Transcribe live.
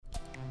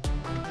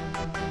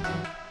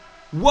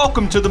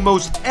Welcome to the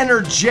most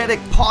energetic,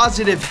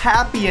 positive,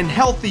 happy, and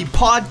healthy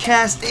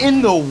podcast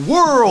in the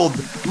world,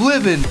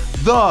 Living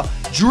the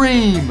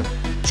Dream.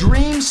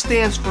 DREAM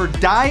stands for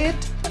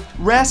diet,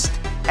 rest,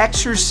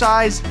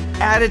 exercise,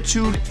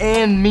 attitude,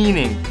 and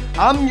meaning.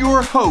 I'm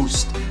your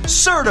host,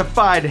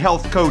 certified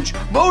health coach,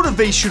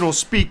 motivational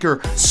speaker,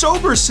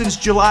 sober since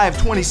July of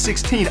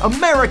 2016,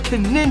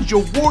 American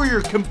Ninja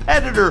Warrior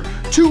competitor,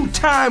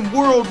 two-time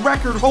world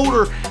record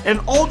holder, and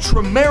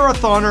ultra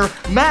marathoner,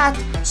 Matt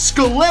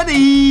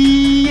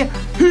Scaletti.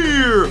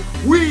 Here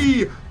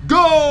we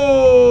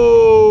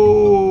go!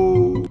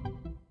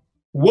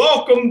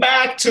 Welcome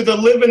back to the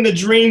Living the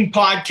Dream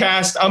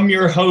podcast. I'm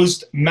your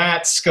host,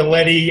 Matt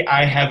Scaletti.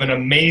 I have an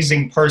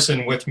amazing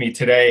person with me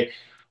today.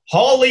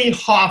 Holly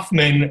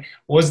Hoffman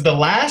was the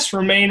last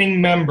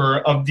remaining member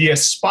of the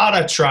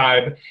Espada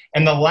tribe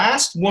and the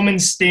last woman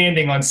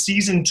standing on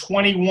season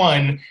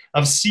 21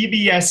 of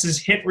CBS's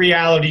hit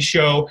reality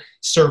show,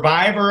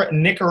 Survivor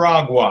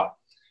Nicaragua.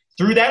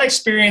 Through that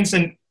experience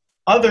and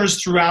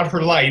others throughout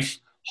her life,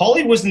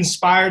 Holly was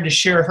inspired to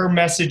share her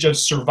message of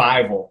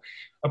survival.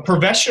 A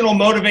professional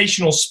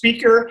motivational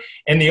speaker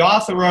and the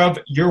author of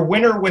Your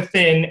Winner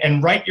Within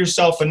and Write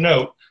Yourself a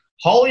Note,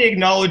 Holly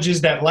acknowledges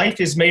that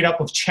life is made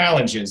up of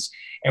challenges,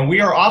 and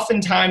we are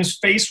oftentimes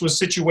faced with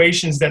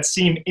situations that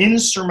seem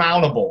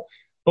insurmountable.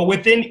 But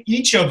within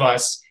each of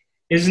us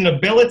is an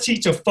ability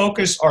to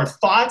focus our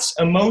thoughts,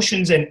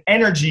 emotions, and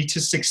energy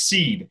to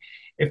succeed,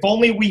 if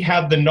only we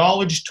have the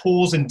knowledge,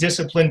 tools, and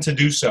discipline to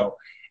do so.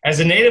 As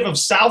a native of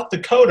South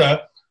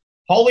Dakota,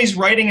 Holly's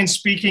writing and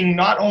speaking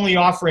not only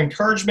offer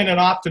encouragement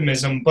and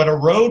optimism, but a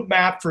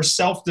roadmap for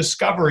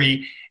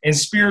self-discovery and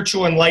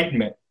spiritual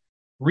enlightenment.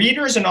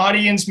 Readers and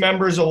audience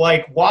members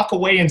alike walk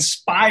away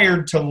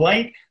inspired to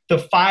light the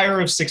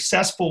fire of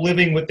successful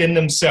living within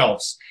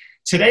themselves.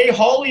 Today,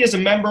 Holly is a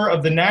member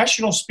of the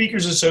National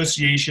Speakers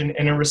Association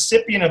and a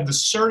recipient of the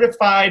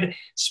Certified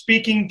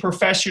Speaking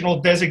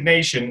Professional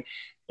designation,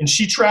 and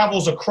she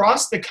travels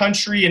across the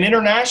country and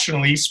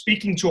internationally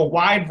speaking to a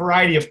wide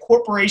variety of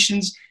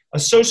corporations,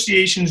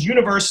 associations,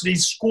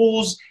 universities,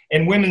 schools,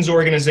 and women's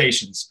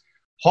organizations.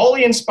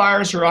 Holly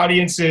inspires her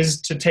audiences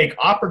to take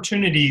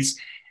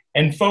opportunities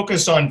and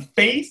focus on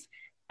faith,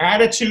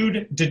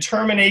 attitude,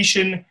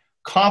 determination,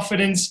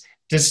 confidence,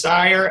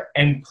 desire,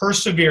 and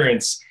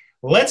perseverance.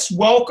 Let's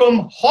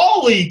welcome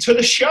Holly to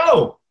the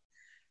show.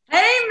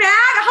 Hey,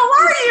 Matt, how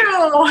are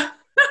you?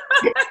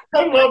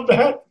 I love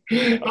that.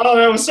 Oh,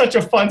 that was such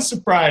a fun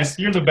surprise.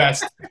 You're the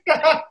best.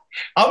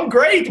 I'm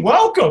great.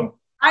 Welcome.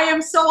 I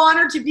am so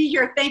honored to be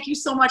here. Thank you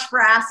so much for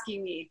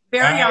asking me.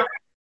 Very honored.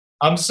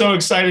 I'm so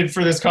excited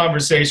for this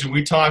conversation.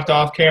 We talked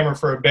off camera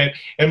for a bit,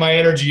 and my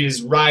energy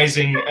is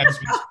rising as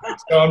we speak,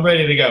 so I'm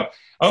ready to go.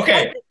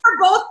 Okay. We're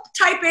both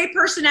type A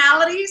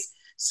personalities,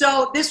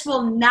 so this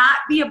will not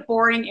be a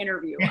boring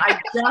interview. I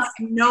just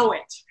know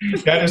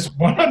it. That is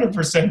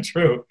 100%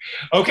 true.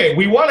 Okay,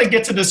 we want to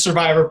get to the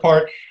survivor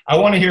part. I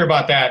want to hear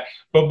about that.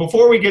 But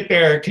before we get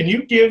there, can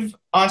you give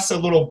us a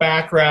little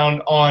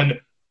background on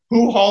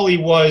who Holly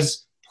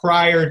was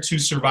prior to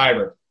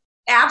Survivor?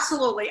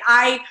 Absolutely.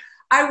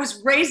 I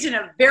was raised in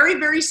a very,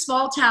 very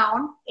small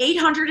town,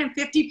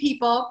 850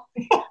 people.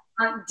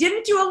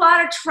 Didn't do a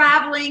lot of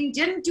traveling,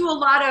 didn't do a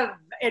lot of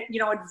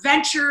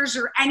adventures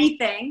or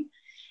anything.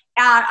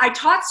 I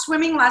taught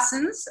swimming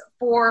lessons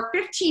for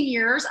 15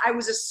 years. I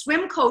was a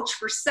swim coach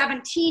for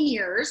 17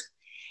 years.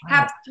 Wow.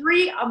 Have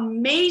 3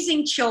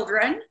 amazing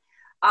children,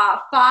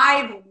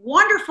 5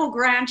 wonderful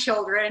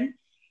grandchildren.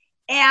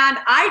 And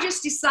I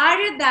just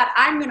decided that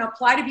I'm going to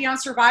apply to be on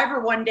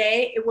Survivor one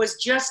day. It was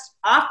just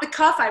off the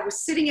cuff. I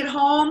was sitting at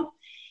home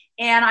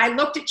and I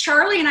looked at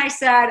Charlie and I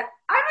said,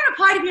 I'm going to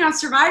apply to be on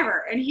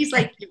Survivor. And he's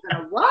like, you're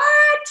going to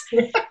what?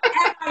 And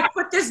I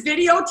put this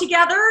video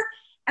together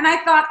and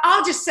I thought,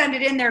 I'll just send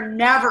it in. They're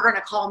never going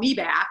to call me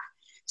back.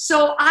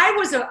 So I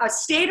was a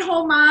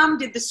stay-at-home mom,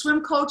 did the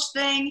swim coach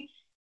thing,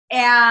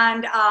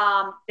 and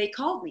they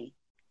called me.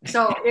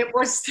 So it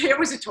was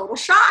a total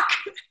shock.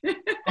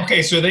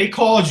 Okay, so they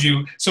called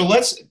you. So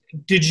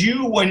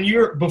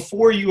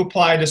before you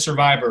applied to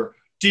Survivor,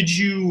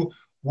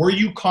 were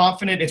you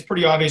confident? It's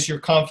pretty obvious you're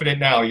confident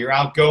now. You're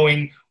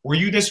outgoing. Were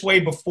you this way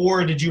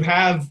before? Did you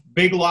have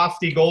big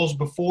lofty goals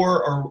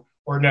before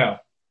or no?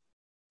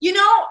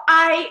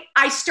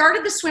 I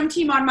started the swim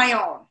team on my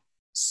own.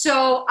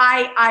 So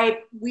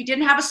we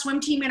didn't have a swim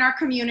team in our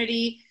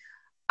community.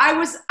 I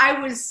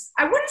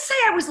wouldn't say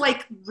I was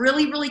like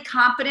really, really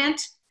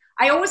confident.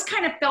 I always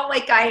kind of felt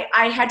like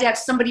I had to have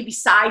somebody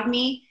beside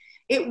me.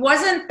 It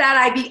wasn't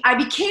that I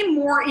became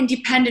more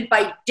independent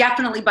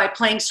definitely by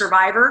playing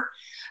Survivor,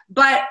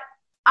 but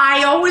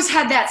I always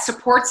had that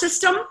support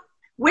system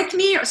with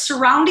me,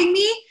 surrounding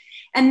me.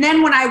 And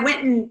then when I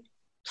went and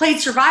played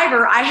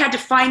Survivor, I had to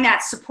find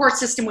that support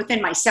system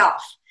within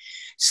myself.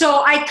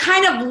 So I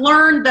kind of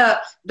learned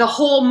the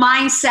whole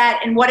mindset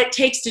and what it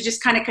takes to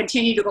just kind of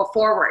continue to go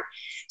forward.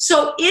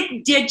 So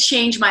it did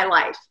change my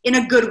life in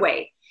a good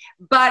way.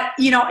 But,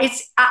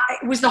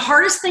 it was the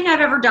hardest thing I've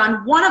ever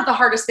done, one of the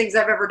hardest things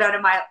I've ever done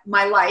in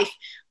my life.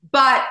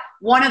 But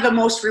one of the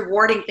most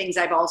rewarding things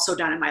I've also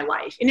done in my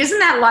life. And isn't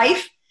that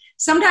life?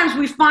 Sometimes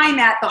we find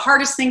that the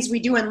hardest things we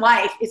do in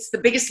life, it's the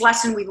biggest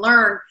lesson we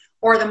learn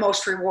or the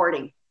most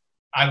rewarding.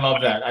 I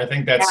love that. I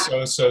think that's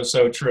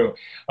so true.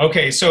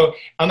 Okay, so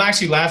I'm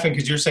actually laughing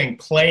because you're saying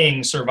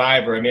playing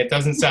Survivor. I mean, it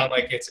doesn't sound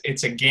like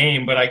it's a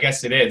game, but I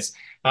guess it is.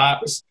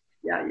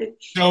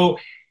 So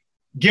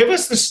give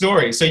us the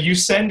story. So you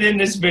send in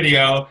this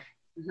video.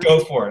 Go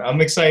for it.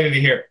 I'm excited to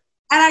hear it.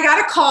 And I got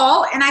a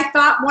call, and I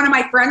thought one of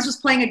my friends was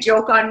playing a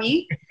joke on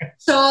me.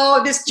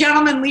 So this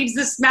gentleman leaves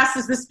this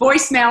message, this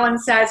voicemail, and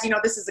says,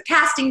 this is a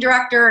casting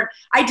director. And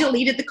I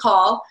deleted the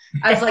call.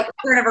 I was like,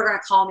 they're never going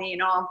to call me,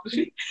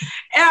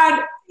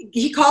 And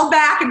he called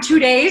back in 2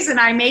 days, and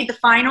I made the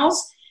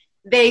finals.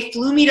 They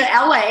flew me to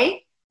LA.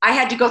 I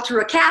had to go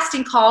through a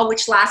casting call,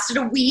 which lasted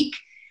a week.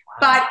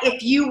 Wow. But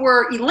if you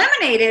were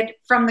eliminated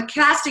from the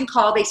casting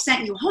call, they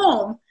sent you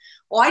home.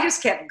 Well, I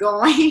just kept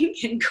going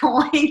and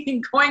going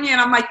and going. And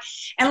I'm like,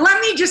 and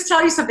let me just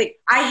tell you something.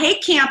 I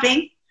hate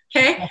camping,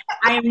 okay?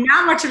 I am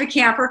not much of a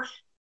camper,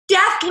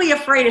 deathly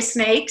afraid of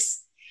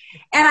snakes.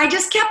 And I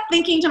just kept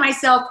thinking to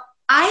myself,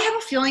 I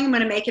have a feeling I'm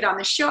going to make it on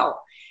the show.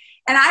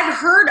 And I've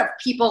heard of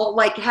people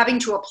like having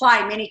to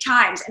apply many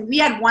times. And we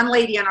had one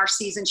lady on our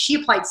season. She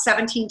applied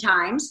 17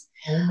 times.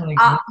 Oh my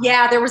God.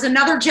 Yeah, there was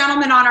another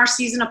gentleman on our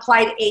season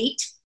applied 8.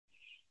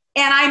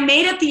 And I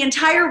made it the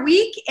entire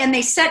week, and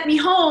they sent me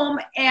home,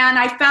 and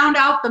I found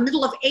out the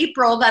middle of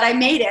April that I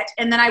made it,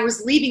 and then I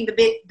was leaving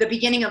the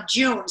beginning of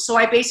June. So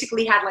I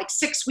basically had like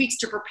 6 weeks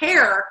to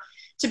prepare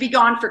to be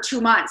gone for 2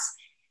 months.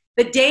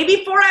 The day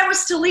before I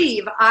was to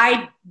leave,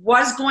 I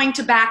was going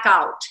to back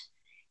out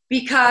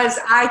because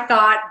I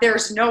thought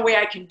there's no way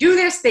I can do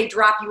this. They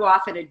drop you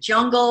off in a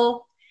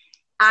jungle.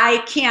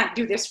 I can't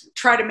do this,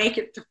 try to make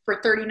it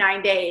for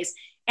 39 days.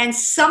 And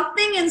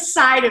something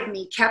inside of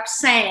me kept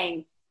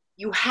saying,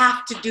 you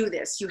have to do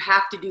this. You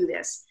have to do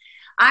this.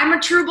 I'm a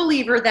true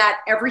believer that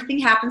everything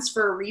happens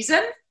for a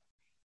reason.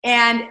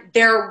 And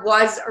there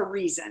was a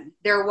reason.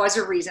 There was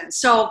a reason.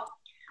 So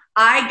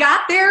I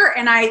got there,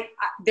 and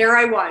there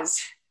I was.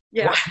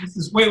 Yeah.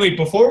 Wait.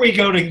 Before we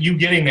go to you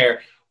getting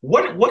there,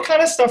 what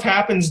kind of stuff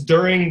happens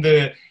during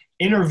the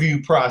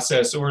interview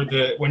process or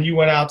when you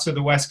went out to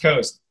the West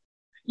Coast?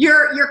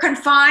 You're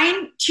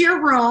confined to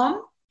your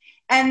room,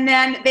 and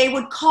then they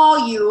would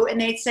call you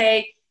and they'd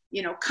say,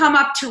 come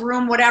up to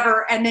room,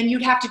 whatever, and then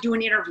you'd have to do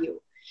an interview.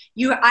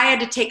 I had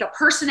to take a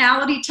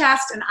personality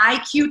test, an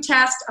IQ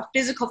test, a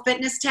physical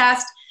fitness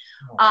test.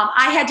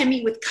 I had to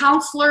meet with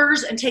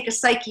counselors and take a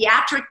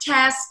psychiatric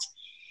test.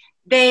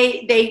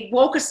 They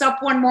woke us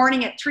up one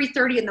morning at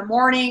 3:30 in the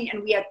morning,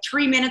 and we had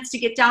 3 minutes to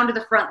get down to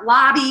the front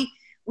lobby.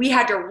 We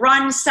had to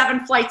run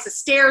 7 flights of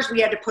stairs.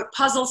 We had to put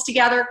puzzles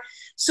together.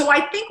 So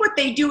I think what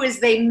they do is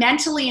they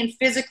mentally and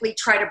physically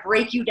try to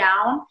break you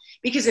down,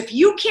 because if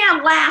you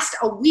can't last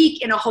a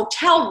week in a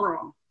hotel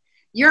room,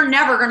 you're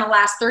never going to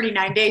last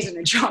 39 days in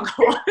the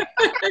jungle.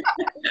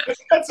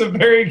 That's a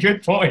very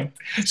good point.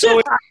 So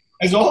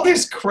as all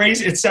this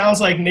crazy, it sounds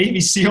like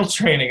Navy SEAL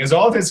training, as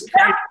all this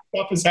crazy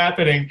stuff is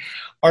happening,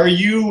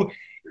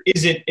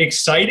 is it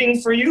exciting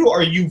for you?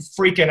 Are you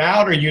freaking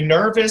out? Are you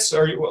nervous?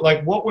 Or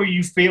like, what were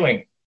you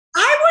feeling?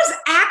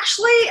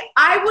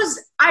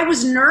 I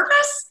was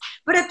nervous,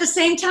 but at the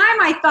same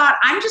time, I thought,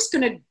 I'm just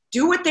going to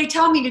do what they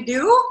tell me to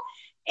do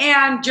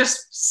and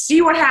just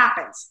see what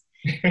happens.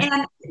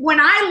 And when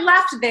I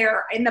left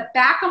there, in the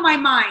back of my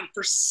mind,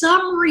 for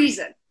some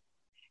reason,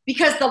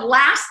 because the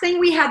last thing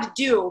we had to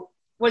do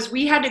was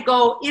we had to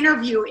go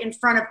interview in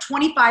front of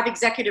 25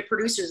 executive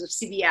producers of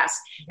CBS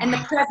and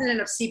the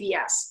president of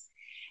CBS.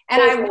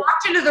 And I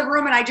walked into the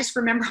room, and I just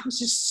remember I was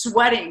just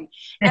sweating.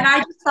 And I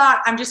just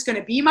thought, I'm just going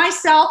to be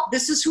myself.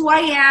 This is who I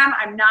am.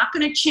 I'm not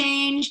going to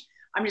change.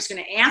 I'm just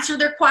going to answer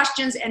their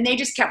questions. And they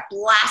just kept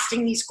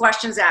blasting these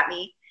questions at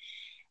me.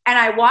 And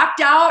I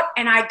walked out,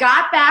 and I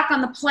got back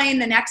on the plane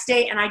the next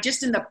day. And I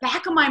just, in the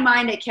back of my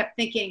mind, I kept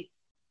thinking,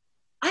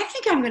 I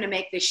think I'm going to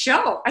make this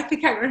show. I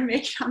think I'm going to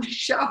make it on the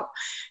show.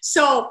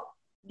 So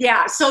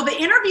yeah, so the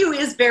interview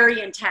is very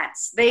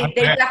intense. They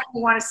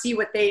definitely want to see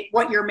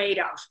what you're made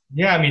of.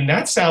 Yeah, I mean,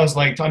 that sounds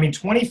like,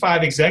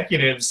 25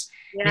 executives.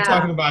 Yeah. You're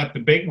talking about the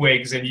big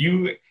wigs, and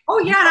you. Oh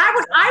yeah,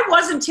 and I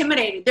was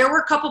intimidated. There were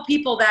a couple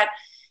people that,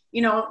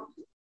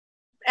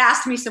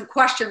 asked me some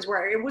questions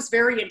where it was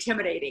very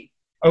intimidating.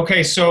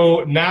 Okay,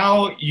 so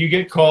now you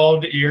get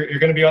called. You're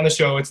going to be on the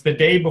show. It's the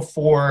day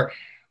before.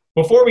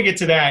 Before we get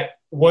to that,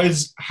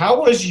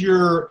 how was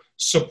your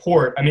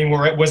support? I mean,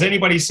 was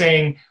anybody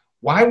saying,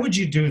 why would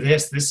you do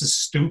this? This is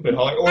stupid.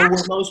 Or were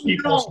most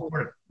people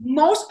supportive?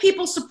 Most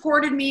people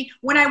supported me.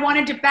 When I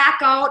wanted to back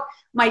out,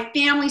 my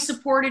family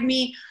supported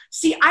me.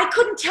 See, I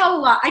couldn't tell a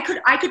lot. I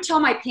could tell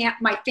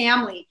my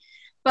family,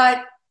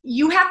 but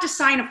you have to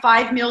sign a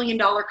 $5 million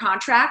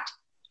contract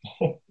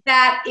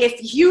that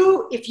if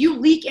you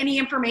leak any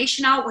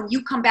information out when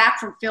you come back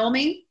from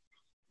filming,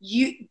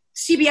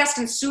 CBS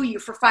can sue you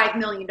for $5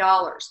 million.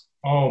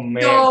 Oh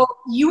man! So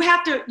you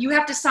have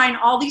to sign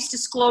all these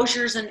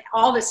disclosures and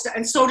all this,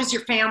 and so does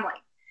your family.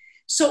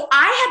 So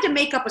I had to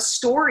make up a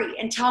story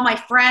and tell my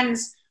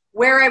friends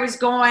where I was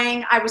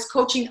going. I was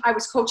coaching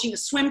a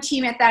swim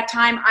team at that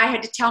time. I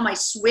had to tell my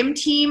swim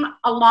team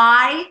a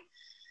lie.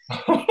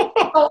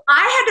 So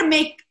I had to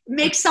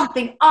make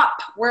something up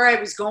where I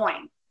was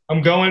going.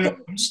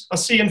 I'll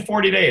see you in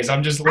 40 days.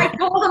 I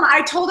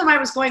told them I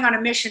was going on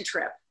a mission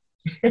trip.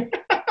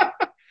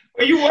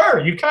 Well, you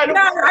were. You kind of.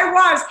 Yeah, I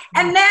was.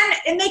 And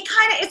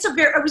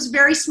it was a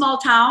very small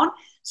town.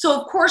 So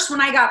of course,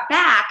 when I got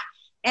back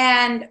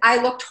and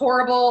I looked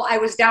horrible, I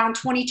was down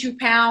 22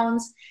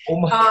 pounds. Oh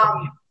my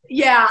God.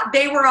 Yeah,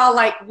 they were all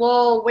like,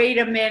 "Whoa, wait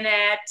a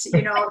minute,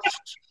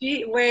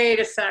 wait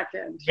a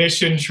second."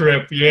 Mission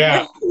trip,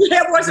 yeah.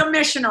 It was a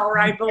mission, all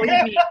right,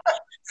 believe me.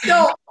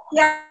 So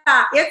yeah,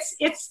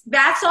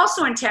 that's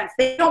also intense.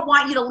 They don't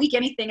want you to leak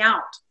anything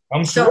out.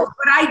 I'm sure. So,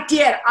 but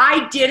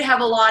I did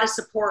have a lot of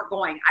support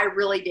going. I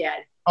really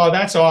did. Oh,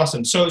 that's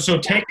awesome. So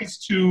take us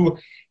to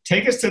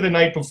the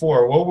night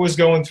before. What was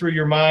going through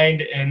your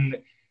mind, and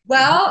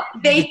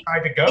they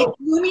tried to go?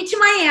 They flew me to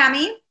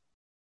Miami.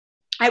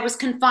 I was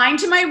confined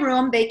to my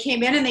room. They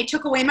came in and they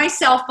took away my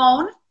cell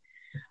phone.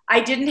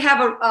 I didn't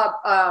have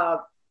a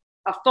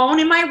phone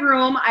in my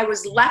room. I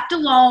was left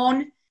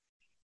alone.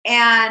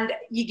 And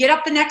you get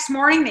up the next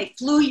morning, they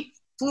flew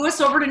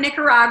us over to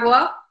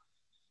Nicaragua.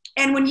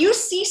 And when you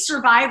see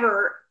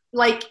Survivor,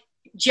 like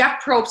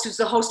Jeff Probst, who's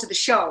the host of the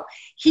show,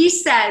 he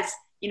says,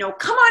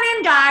 come on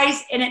in,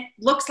 guys. And it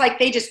looks like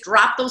they just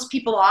dropped those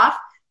people off.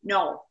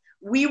 No,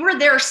 we were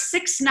there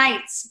 6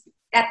 nights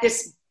at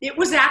this. It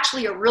was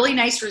actually a really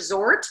nice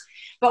resort,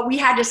 but we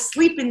had to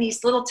sleep in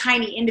these little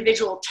tiny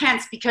individual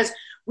tents because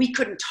we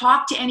couldn't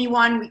talk to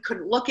anyone. We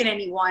couldn't look at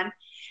anyone.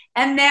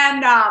 And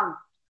then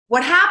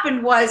what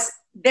happened was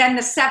then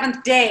the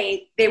 7th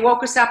day, they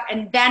woke us up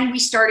and then we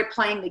started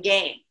playing the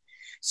game.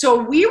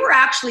 So we were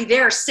actually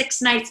there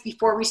 6 nights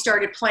before we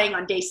started playing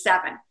on day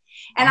 7.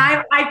 And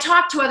I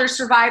talked to other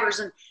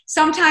survivors, and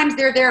sometimes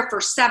they're there for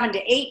 7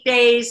 to 8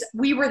 days.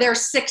 We were there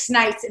 6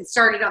 nights and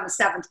started on the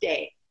 7th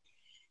day.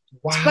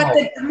 Wow. But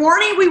the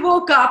morning we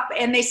woke up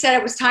and they said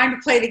it was time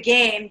to play the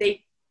game,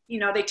 they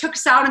took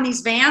us out in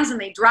these vans and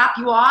they drop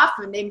you off,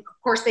 and of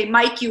course they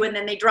mic you and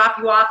then they drop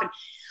you off. And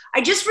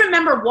I just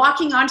remember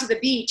walking onto the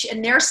beach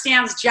and there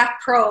stands Jeff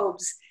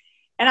Probst.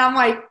 And I'm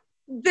like,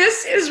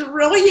 this is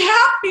really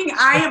happening.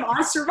 I am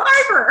on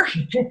Survivor.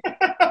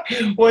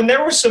 Well, and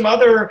there were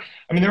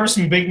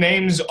some big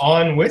names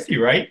on with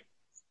you, right?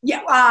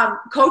 Yeah.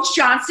 Coach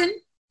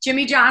Johnson,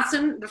 Jimmy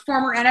Johnson, the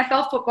former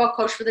NFL football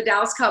coach for the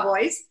Dallas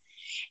Cowboys.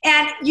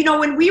 And,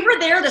 when we were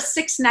there the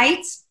 6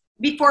 nights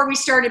before we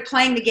started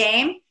playing the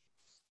game,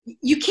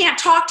 you can't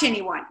talk to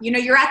anyone.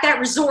 You're at that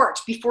resort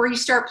before you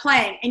start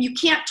playing and you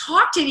can't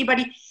talk to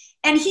anybody.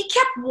 And he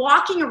kept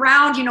walking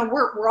around,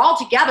 we're all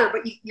together,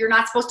 but you're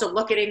not supposed to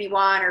look at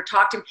anyone or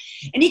talk to him.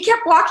 And he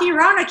kept walking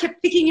around. I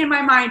kept thinking in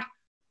my mind,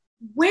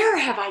 where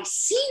have I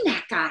seen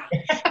that guy?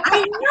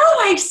 I know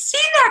I've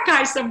seen that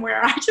guy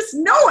somewhere. I just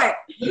know it.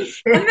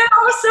 And then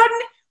all of a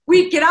sudden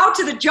we get out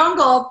to the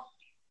jungle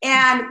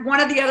and one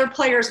of the other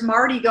players,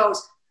 Marty,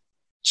 goes,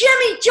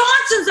 Jimmy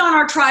Johnson's on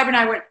our tribe. And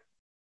I went,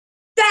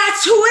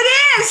 that's who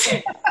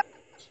it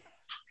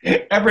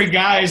is. Every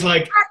guy's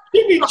like,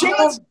 Jimmy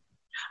Johnson.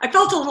 I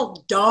felt a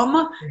little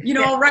dumb,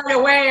 right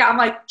away. I'm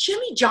like,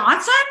 Jimmy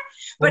Johnson?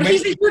 But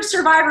he's a huge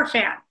Survivor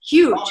fan.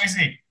 Huge. Oh, is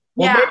he?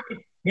 Well, yeah.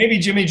 Maybe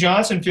Jimmy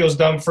Johnson feels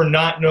dumb for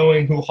not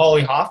knowing who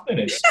Holly Hoffman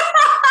is.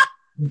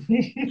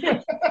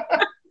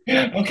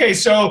 Okay,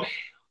 so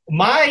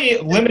my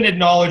limited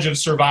knowledge of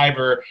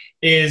Survivor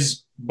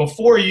is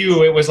before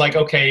you, it was like,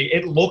 okay,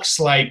 it looks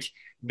like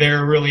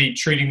they're really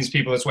treating these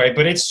people this way,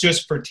 but it's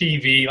just for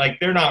TV. Like,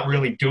 they're not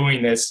really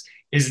doing this.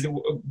 Is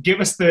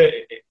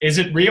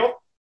it real?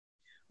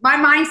 My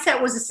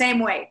mindset was the same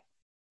way.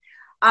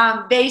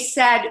 They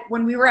said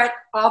when we were at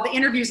all the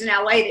interviews in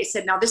LA, they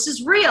said, "Now this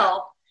is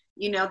real.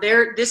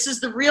 This is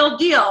the real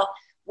deal."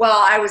 Well,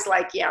 I was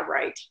like, "Yeah,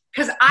 right,"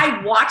 because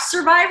I watched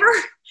Survivor,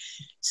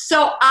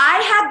 so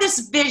I had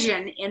this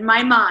vision in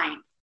my mind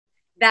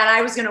that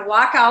I was going to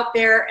walk out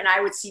there and I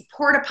would see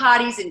porta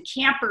potties and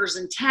campers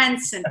and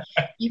tents, and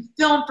you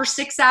film for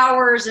 6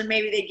 hours and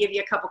maybe they give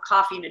you a cup of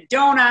coffee and a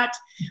donut.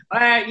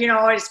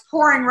 It's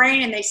pouring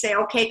rain and they say,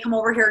 okay, come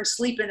over here and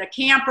sleep in a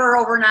camper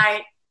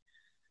overnight.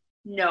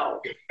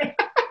 No. And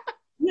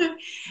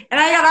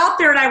I got out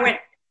there and I went,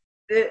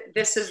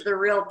 this is the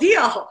real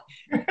deal.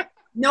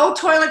 No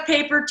toilet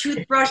paper,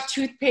 toothbrush,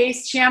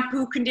 toothpaste,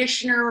 shampoo,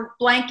 conditioner,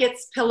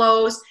 blankets,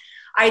 pillows.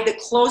 I had the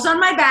clothes on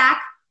my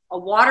back, a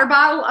water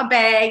bottle, a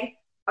bag,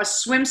 a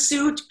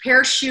swimsuit,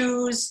 pair of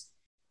shoes,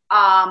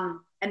 and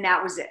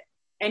that was it.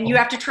 And you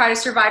have to try to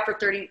survive for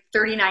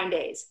 39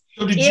 days.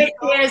 So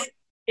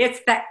it's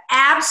the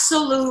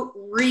absolute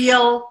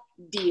real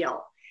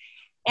deal.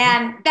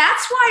 And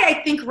that's why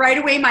I think right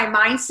away my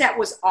mindset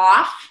was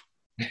off,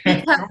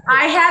 because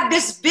I had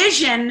this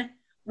vision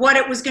what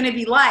it was going to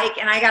be like,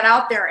 and I got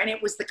out there and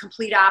it was the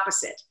complete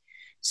opposite.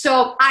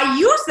 So I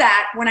use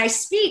that when I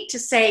speak to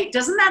say,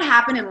 doesn't that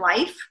happen in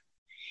life?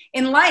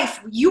 In life,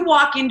 you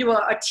walk into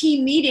a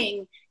team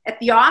meeting at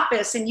the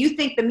office and you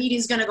think the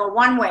meeting's going to go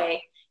one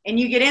way. and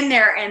you get in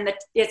there and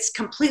it's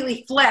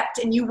completely flipped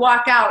and you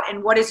walk out,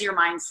 and what is your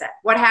mindset?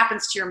 What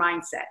happens to your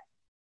mindset?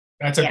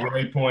 That's a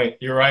great point.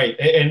 You're right.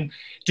 And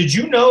did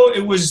you know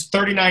it was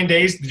 39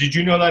 days? Did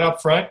you know that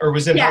up front, or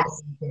was it?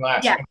 Yes.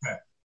 Last? Yes. Okay.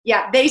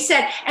 Yeah, they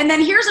said, and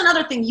then here's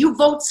another thing. You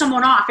vote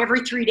someone off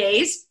every 3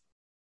 days.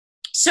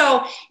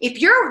 So if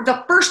you're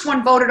the first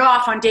one voted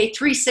off on day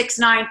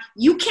 369,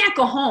 you can't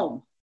go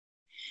home.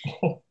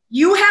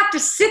 You have to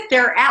sit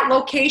there at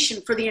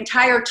location for the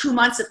entire 2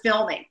 months of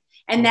filming.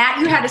 And that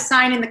you had to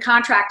sign in the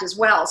contract as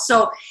well.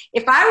 So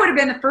if I would have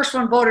been the first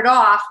one voted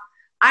off,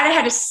 I'd have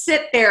had to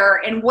sit there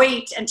and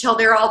wait until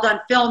they're all done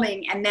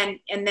filming, and then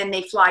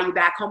they fly you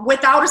back home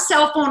without a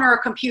cell phone or a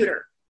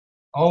computer.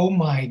 Oh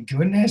my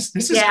goodness.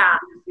 This is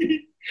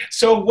crazy.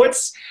 So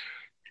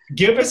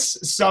give us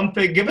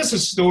a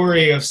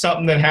story of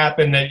something that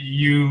happened that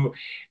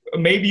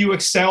maybe you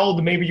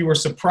excelled, maybe you were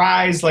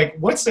surprised.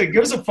 Like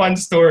give us a fun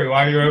story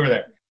while you're over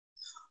there.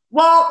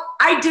 Well,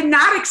 I did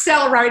not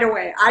excel right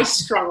away. I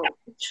struggled.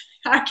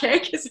 Okay.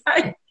 Cause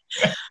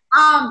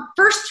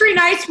first 3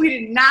 nights we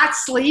did not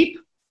sleep.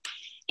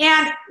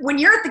 And when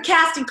you're at the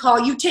casting call,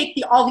 you take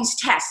all these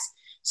tests.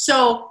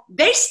 So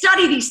they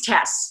study these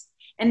tests,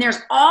 and there's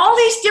all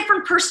these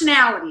different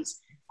personalities,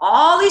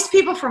 all these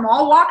people from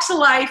all walks of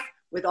life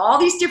with all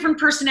these different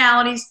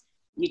personalities.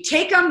 You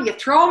take them, you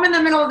throw them in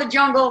the middle of the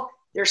jungle,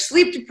 they're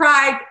sleep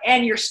deprived,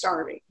 and you're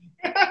starving.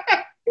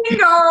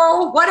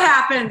 Bingo! What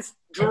happens?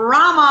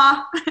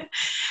 Drama.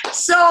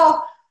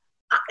 So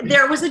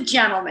there was a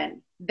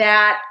gentleman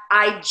that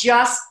I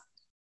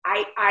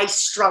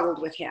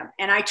struggled with him,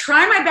 and I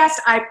try my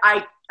best.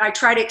 I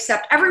try to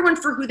accept everyone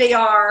for who they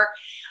are,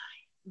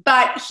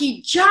 but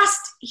he,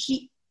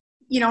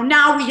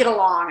 now we get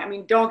along. I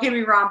mean, don't get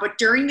me wrong, but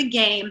during the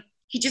game,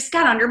 he just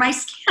got under my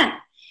skin.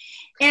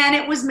 And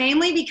it was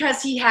mainly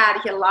because he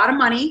had a lot of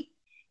money,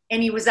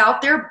 and he was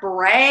out there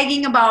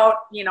bragging about,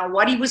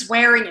 what he was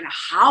wearing and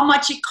how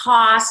much it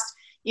cost.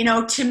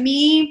 To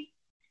me,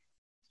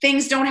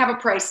 things don't have a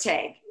price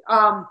tag.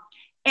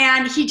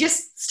 And he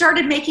just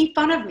started making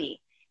fun of me.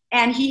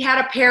 And he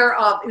had a pair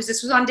of,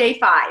 this was on day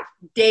 5.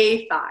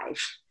 Day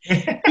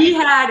 5. He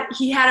had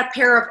a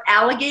pair of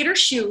alligator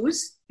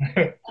shoes,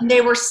 and they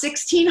were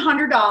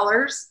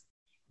 $1,600.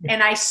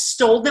 And I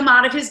stole them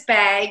out of his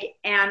bag,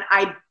 and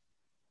I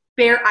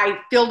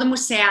filled them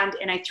with sand,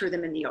 and I threw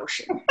them in the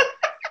ocean.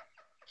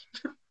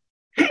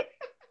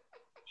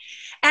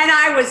 And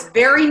I was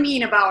very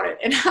mean about it.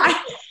 And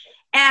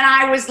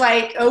I was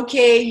like,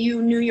 okay,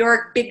 you New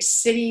York big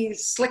city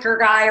slicker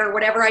guy, or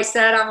whatever I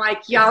said. I'm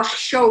like, yeah, I'll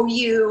show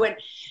you.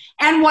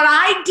 And what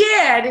I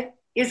did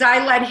is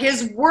I let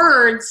his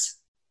words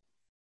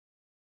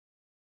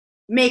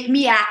make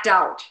me act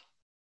out.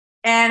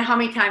 And how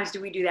many times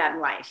do we do that in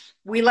life?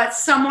 We let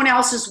someone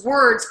else's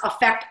words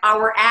affect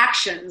our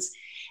actions.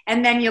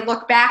 And then you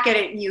look back at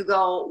it and you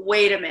go,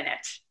 wait a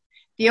minute.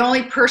 The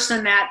only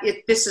person that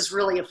this is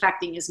really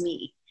affecting is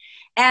me.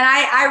 And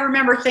I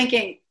remember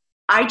thinking,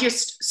 I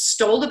just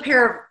stole a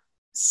pair of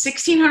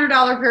 $1,600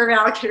 pair of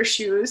alligator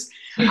shoes.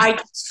 I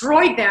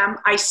destroyed them.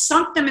 I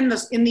sunk them in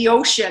the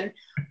ocean.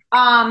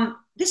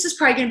 This is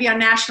probably going to be on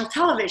national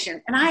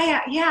television. And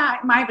I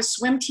have a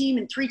swim team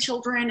and 3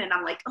 children. And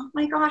I'm like, oh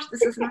my gosh,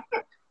 this is not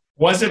good.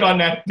 Was it on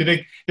that?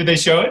 Did they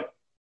show it?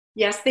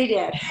 Yes, they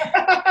did.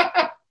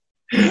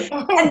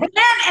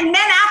 And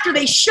then after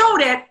they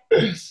showed it,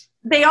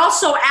 they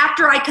also,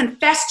 after I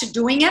confessed to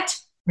doing it,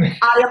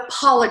 I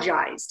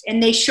apologized,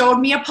 and they showed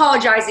me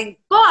apologizing.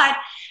 But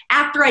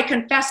after I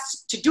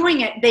confessed to doing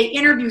it, they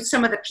interviewed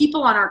some of the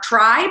people on our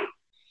tribe.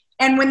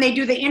 And when they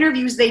do the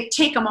interviews, they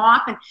take them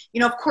off. And,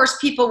 of course,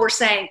 people were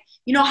saying,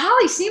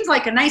 Holly seems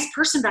like a nice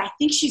person, but I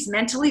think she's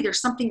mentally, there's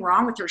something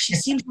wrong with her. She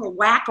seems a little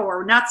wacko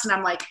or nuts. And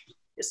I'm like,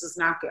 this is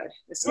not good.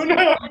 This is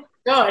not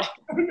good.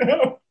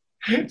 No.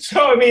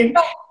 So, I mean,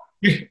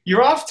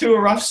 you're off to a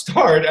rough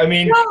start. I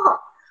mean,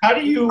 how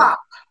do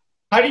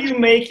you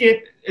make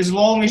it as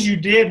long as you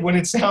did when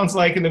it sounds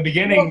like in the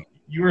beginning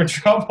you were in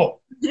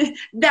trouble?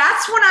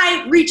 That's when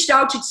I reached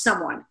out to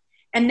someone.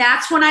 And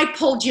that's when I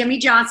pulled Jimmy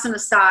Johnson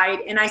aside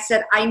and I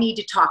said, I need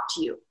to talk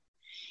to you.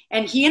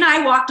 And he and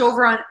I walked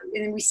over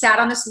and we sat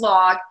on this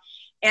log,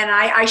 and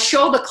I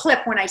show the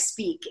clip when I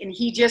speak. And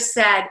he just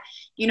said,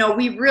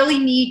 we really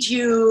need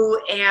you.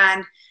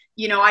 And,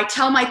 I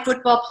tell my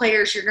football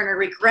players, you're going to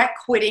regret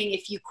quitting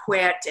if you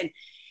quit. And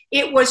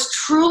it was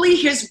truly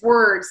his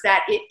words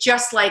that it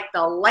just like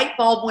the light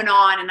bulb went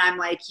on. And I'm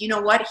like, you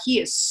know what? He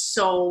is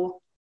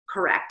so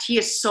correct. He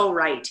is so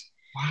right.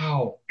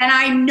 Wow. And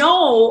I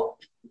know,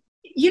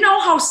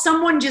 how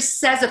someone just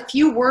says a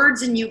few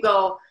words and you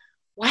go,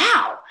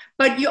 wow.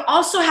 But you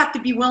also have to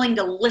be willing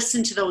to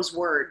listen to those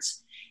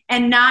words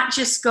and not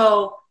just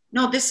go,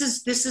 no, this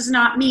is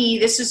not me.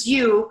 This is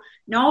you.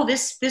 No,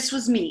 this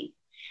was me.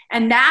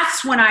 And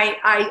that's when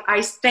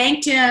I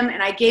thanked him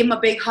and I gave him a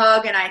big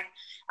hug. And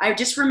I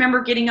just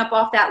remember getting up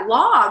off that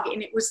log,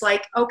 and it was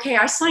like, okay,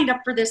 I signed up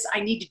for this.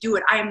 I need to do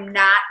it. I am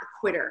not a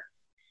quitter.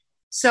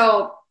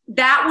 So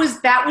that was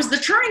the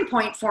turning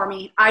point for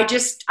me. I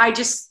just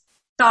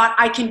thought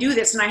I can do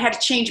this, and I had to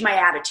change my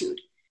attitude.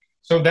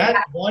 So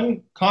that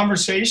one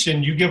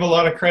conversation, you give a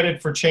lot of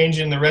credit for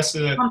changing the rest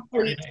of the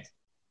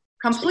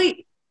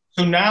complete.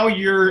 So now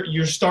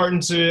you're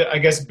starting to, I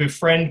guess,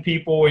 befriend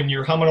people and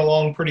you're humming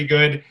along pretty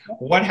good.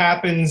 What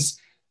happens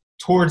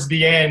towards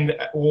the end?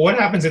 What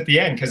happens at the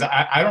end? Because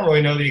I don't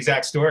really know the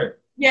exact story.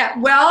 Yeah,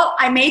 well,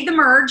 I made the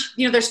merge.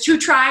 You know, there's 2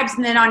 tribes,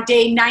 and then on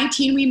day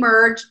 19 we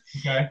merged.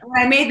 Okay. When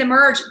I made the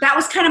merge, that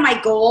was kind of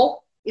my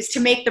goal, is to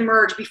make the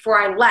merge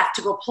before I left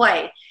to go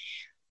play.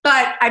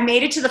 But I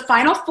made it to the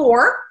final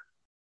 4.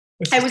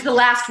 I was the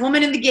last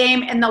woman in the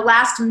game and the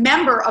last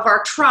member of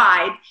our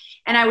tribe,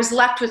 and I was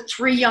left with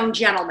 3 young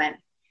gentlemen.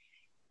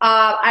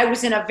 I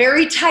was in a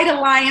very tight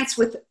alliance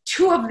with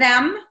 2 of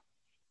them,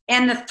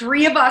 and the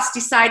 3 of us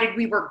decided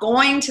we were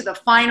going to the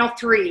final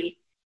 3,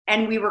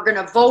 and we were going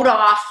to vote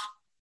off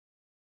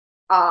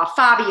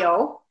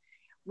Fabio.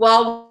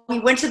 Well, we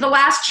went to the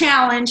last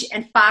challenge,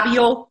 and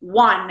Fabio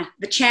won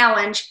the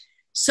challenge.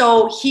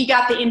 So he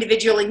got the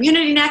individual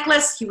immunity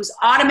necklace. He was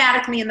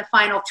automatically in the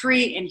final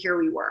 3, and here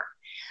we were.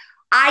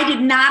 I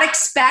did not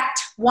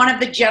expect one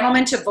of the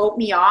gentlemen to vote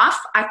me off.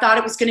 I thought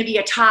it was going to be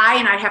a tie,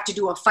 and I'd have to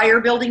do a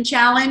fire building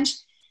challenge.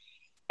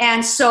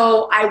 And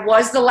so I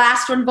was the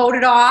last one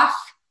voted off.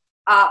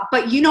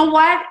 But you know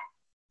what?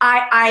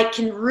 I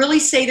can really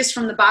say this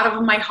from the bottom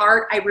of my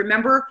heart. I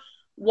remember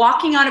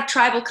walking out of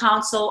tribal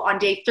council on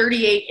day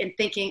 38 and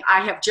thinking,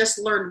 I have just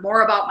learned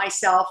more about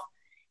myself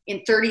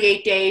in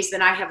 38 days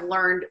than I have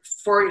learned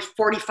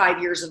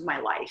 45 years of my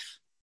life.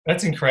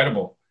 That's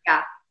incredible.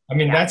 Yeah. I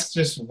mean, that's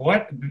just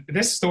what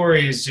this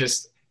story is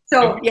just.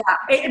 So,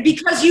 yeah,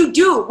 because you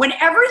do. When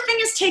everything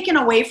is taken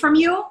away from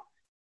you,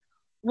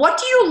 what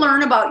do you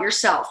learn about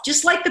yourself?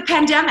 Just like the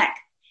pandemic.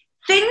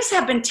 Things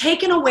have been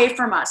taken away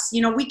from us.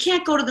 You know, we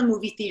can't go to the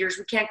movie theaters.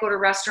 We can't go to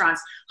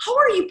restaurants. How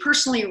are you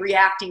personally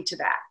reacting to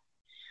that?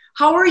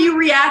 How are you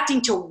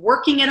reacting to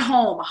working at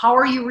home? How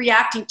are you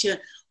reacting to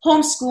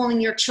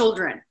homeschooling your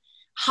children?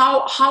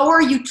 How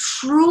are you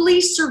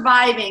truly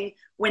surviving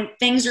when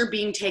things are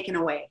being taken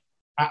away?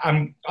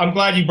 I'm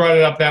glad you brought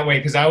it up that way,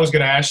 because I was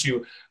going to ask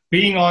you,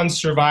 being on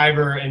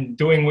Survivor and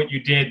doing what you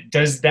did,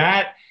 does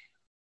that,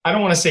 I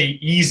don't want to say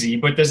easy,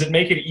 but does it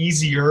make it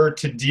easier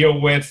to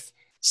deal with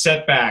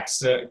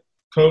setbacks,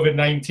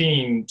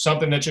 COVID-19,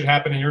 something that should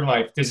happen in your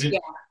life? Is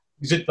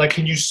it like,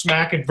 can you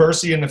smack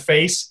adversity in the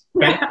face?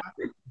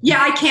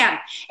 Yeah, I can.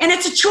 And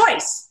it's a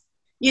choice.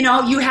 You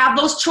know, you have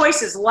those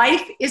choices.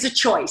 Life is a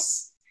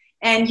choice.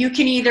 And you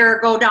can either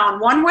go down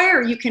one way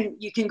or you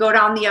can go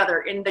down the other.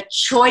 And the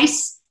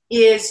choice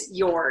is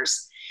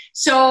yours.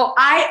 So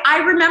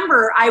I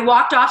remember I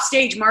walked off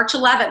stage March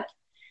 11th,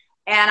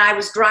 and I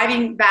was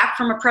driving back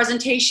from a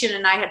presentation,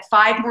 and I had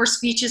 5 more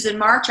speeches in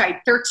March. I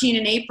had 13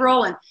 in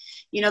April, and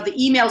you know, the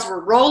emails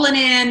were rolling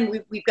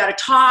in. We've got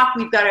to talk.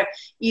 We've got to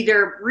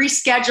either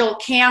reschedule,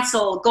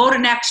 cancel, go to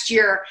next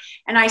year.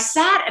 And I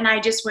sat and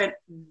I just went,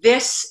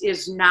 this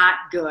is not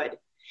good.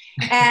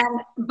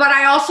 But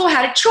I also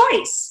had a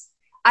choice.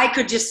 I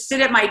could just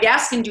sit at my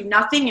desk and do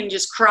nothing and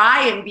just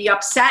cry and be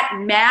upset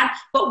and mad.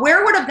 But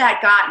where would have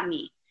that gotten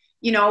me?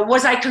 You know,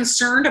 was I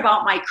concerned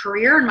about my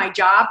career and my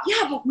job?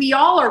 Yeah, but we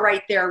all are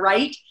right there,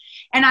 right?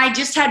 And I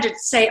just had to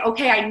say,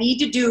 okay, I need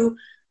to do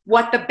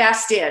what the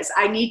best is.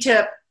 I need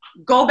to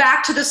go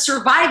back to the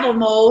survival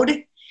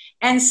mode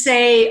and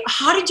say,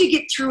 how did you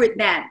get through it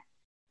then?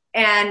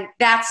 And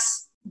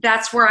that's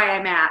where I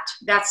am at.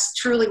 That's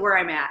truly where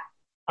I'm at.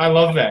 I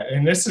love that.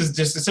 And this is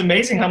just, it's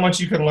amazing how much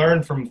you can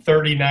learn from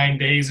 39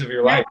 days of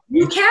your life.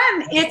 You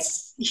can.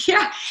 It's,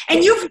 yeah.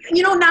 And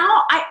you know,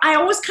 now I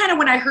always kind of,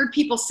 when I heard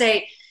people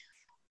say,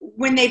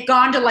 when they've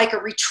gone to like a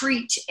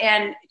retreat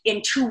and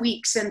in 2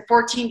 weeks and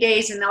 14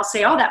 days, and they'll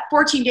say, oh, that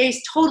 14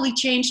 days totally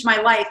changed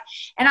my life.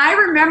 And I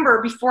remember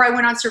before I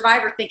went on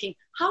Survivor thinking,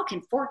 how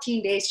can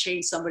 14 days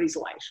change somebody's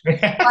life? But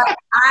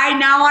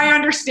now I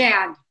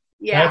understand.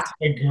 Yeah. That's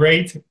a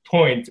great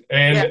point.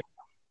 And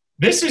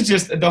this is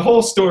just, the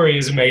whole story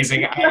is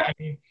amazing. I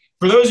mean,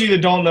 for those of you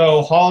that don't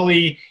know,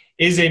 Holly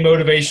is a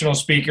motivational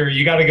speaker.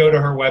 You got to go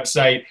to her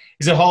website.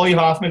 Is it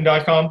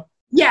hollyhoffman.com?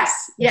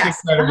 Yes.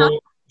 It's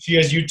incredible. She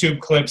has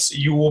YouTube clips.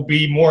 You will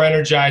be more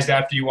energized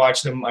after you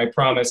watch them, I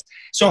promise.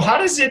 So how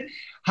does it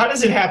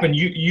happen?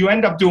 You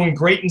end up doing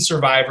great in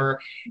Survivor.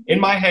 In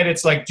my head,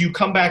 it's like, do you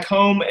come back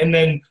home and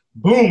then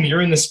boom,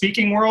 you're in the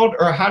speaking world?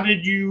 Or how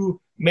did you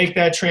make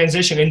that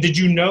transition? And did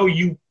you know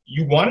you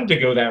wanted to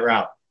go that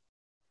route?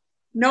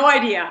 No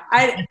idea.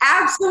 I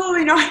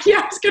absolutely no idea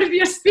I was going to be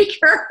a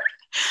speaker.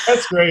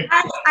 That's great.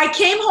 I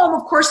came home,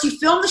 of course, you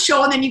film the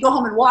show and then you go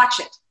home and watch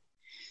it.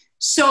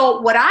 So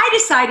what I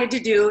decided to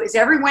do is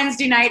every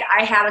Wednesday night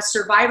I had a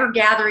Survivor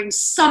gathering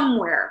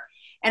somewhere,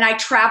 and I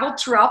traveled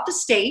throughout the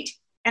state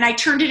and I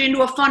turned it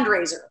into a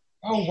fundraiser.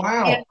 Oh,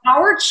 wow. And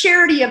our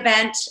charity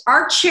event,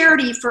 our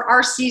charity for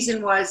our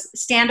season was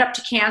Stand Up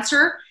to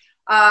Cancer.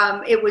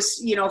 It was,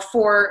 you know,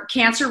 for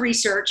cancer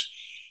research.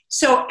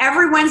 So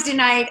every Wednesday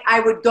night I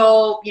would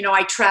go, you know,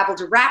 I traveled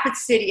to Rapid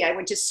City, I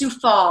went to Sioux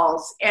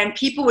Falls, and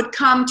people would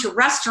come to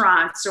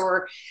restaurants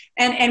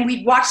and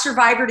we'd watch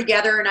Survivor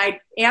together, and I'd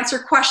answer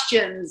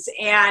questions.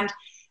 And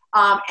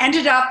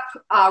Ended up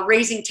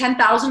raising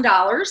 $10,000.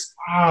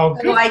 Wow.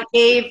 So I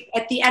gave,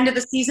 at the end of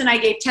the season, I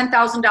gave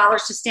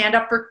 $10,000 to Stand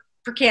Up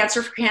for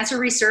cancer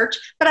research.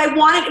 But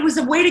it was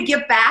a way to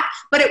give back,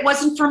 but it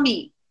wasn't for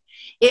me.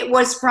 It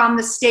was from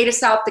the state of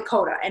South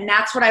Dakota. And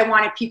that's what I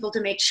wanted people to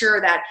make sure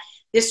that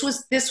this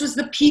was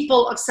the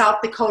people of South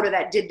Dakota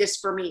that did this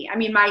for me. I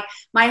mean, my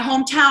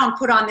hometown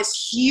put on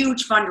this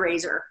huge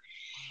fundraiser.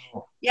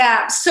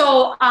 Yeah.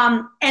 So,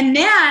 and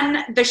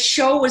then the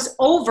show was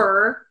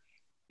over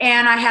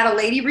and I had a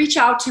lady reach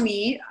out to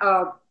me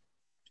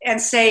and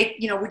say,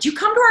 would you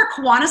come to our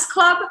Kiwanis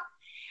Club?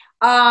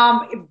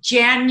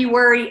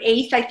 January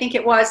 8th, I think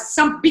it was,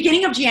 some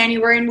beginning of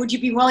January, and would you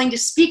be willing to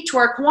speak to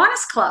our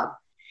Kiwanis Club?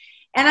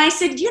 And I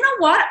said, you know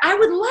what? I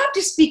would love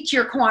to speak to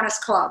your Kiwanis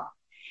Club.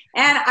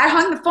 And I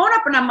hung the phone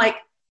up and I'm like,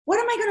 what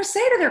am I going to say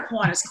to their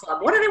Kiwanis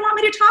Club? What do they want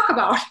me to talk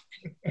about?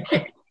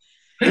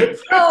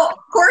 So, of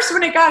course,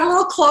 when it got a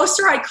little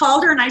closer, I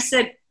called her and I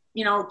said,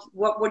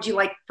 what would you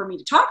like for me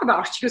to talk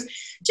about? She goes,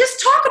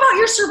 just talk about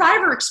your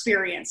survivor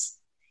experience.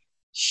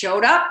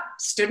 Showed up,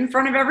 stood in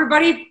front of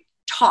everybody,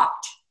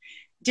 talked.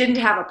 Didn't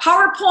have a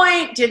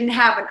PowerPoint, didn't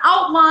have an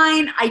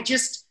outline. I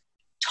just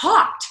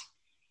talked.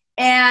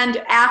 And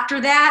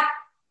after that,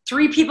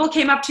 3 people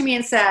came up to me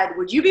and said,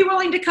 would you be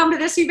willing to come to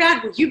this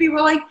event? Would you be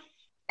willing?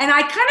 And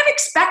I kind of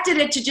expected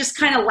it to just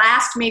kind of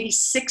last maybe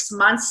 6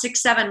 months,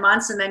 7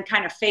 months, and then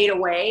kind of fade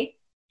away.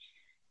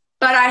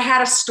 But I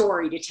had a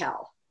story to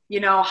tell,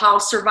 how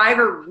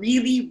Survivor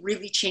really,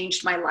 really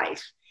changed my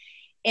life.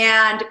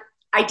 And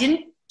I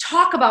didn't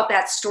talk about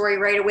that story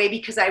right away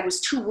because I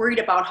was too worried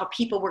about how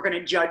people were going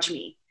to judge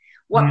me,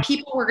 what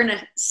people were going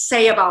to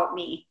say about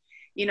me.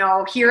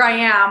 Here I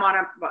am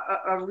on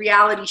a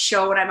reality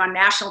show and I'm on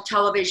national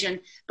television,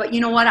 but you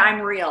know what?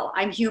 I'm real.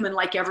 I'm human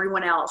like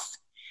everyone else.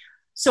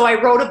 So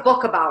I wrote a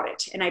book about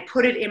it and I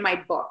put it in my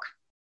book.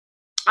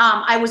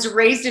 I was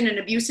raised in an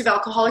abusive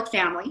alcoholic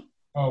family.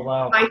 Oh,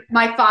 wow.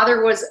 My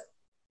father was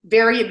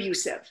very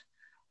abusive.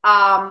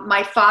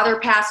 My father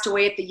passed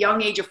away at the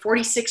young age of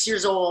 46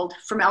 years old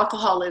from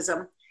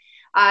alcoholism.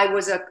 I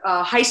was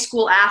a high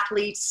school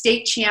athlete,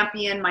 state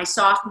champion my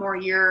sophomore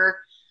year.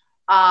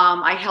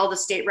 I held a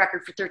state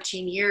record for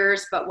 13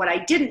 years, but what I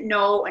didn't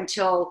know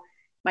until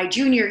my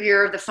junior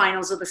year of the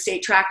finals of the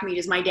state track meet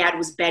is my dad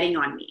was betting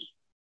on me.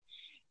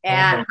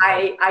 And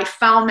I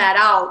found that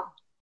out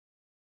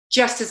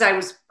just as I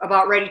was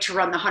about ready to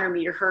run the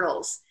 100-meter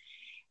hurdles,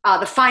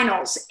 the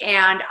finals.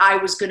 And I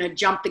was going to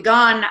jump the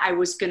gun. I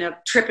was going to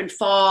trip and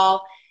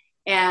fall.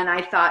 And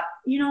I thought,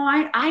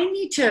 I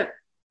need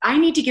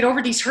to get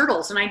over these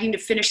hurdles and I need to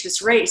finish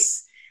this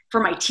race for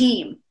my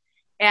team.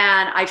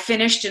 And I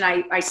finished and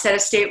I set a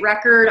state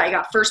record. I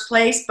got first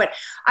place, but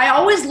I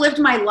always lived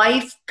my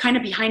life kind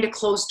of behind a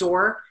closed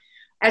door.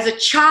 As a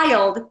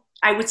child,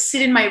 I would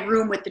sit in my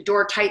room with the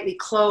door tightly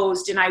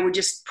closed and I would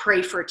just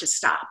pray for it to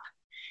stop.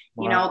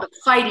 Wow. The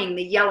fighting,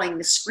 the yelling,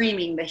 the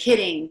screaming, the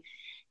hitting.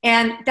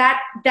 And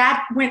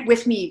that went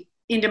with me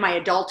into my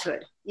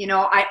adulthood.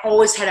 I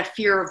always had a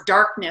fear of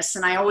darkness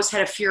and I always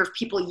had a fear of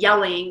people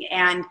yelling.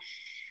 And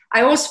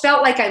I always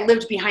felt like I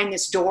lived behind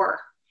this door.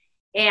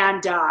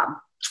 And,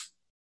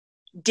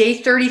 day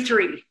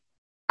 33,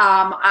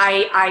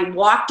 I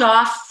walked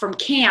off from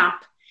camp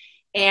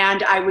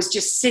and I was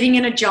just sitting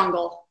in a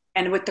jungle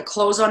and with the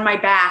clothes on my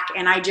back.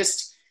 And I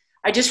just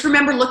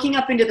remember looking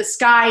up into the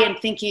sky and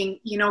thinking,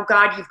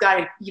 God, you've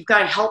got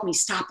to help me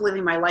stop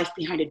living my life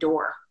behind a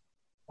door.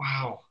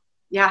 Wow.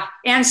 Yeah.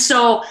 And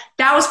so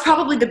that was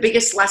probably the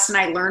biggest lesson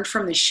I learned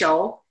from the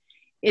show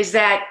is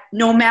that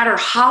no matter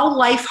how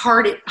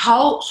hard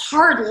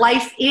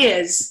life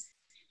is,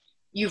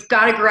 you've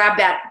got to grab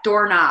that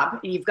doorknob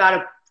and you've got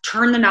to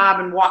turn the knob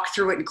and walk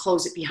through it and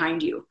close it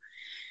behind you.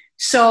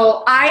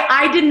 So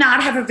I did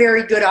not have a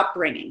very good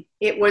upbringing.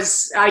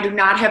 I do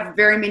not have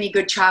very many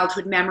good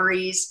childhood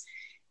memories.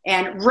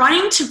 And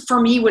running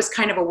for me was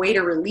kind of a way to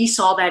release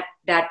all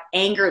that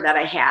anger that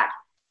I had.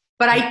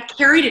 But I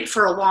carried it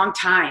for a long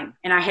time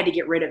and I had to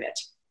get rid of it.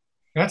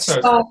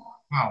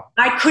 Wow.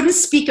 I couldn't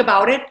speak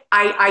about it.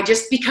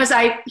 Because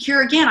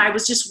here again, I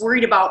was just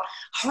worried about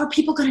how are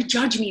people going to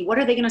judge me? What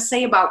are they going to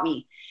say about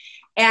me?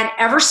 And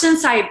ever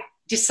since I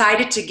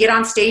decided to get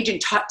on stage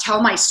and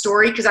tell my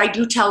story, because I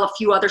do tell a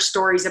few other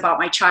stories about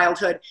my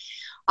childhood,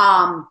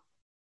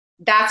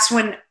 that's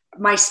when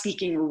my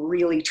speaking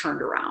really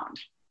turned around.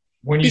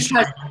 When you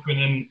started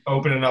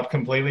opening up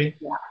completely?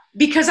 Yeah.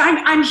 Because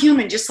I'm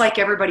human just like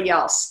everybody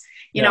else.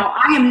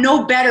 I am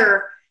no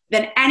better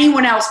than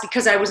anyone else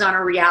because I was on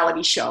a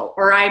reality show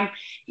or I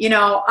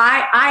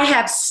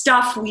have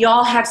stuff, we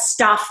all have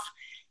stuff.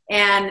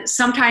 And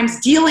sometimes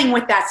dealing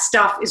with that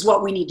stuff is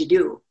what we need to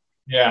do.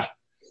 Yeah.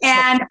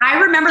 And I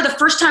remember the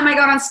first time I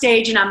got on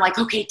stage and I'm like,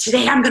 okay,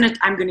 today I'm going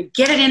to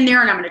get it in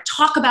there and I'm going to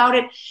talk about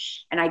it.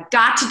 And I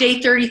got to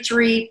day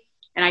 33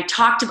 and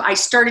I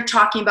started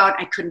talking about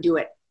it. I couldn't do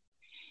it.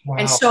 Wow.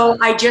 And so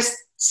I just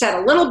said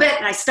a little bit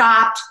and I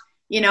stopped.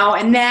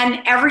 And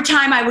then every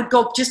time I would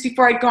go, just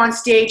before I'd go on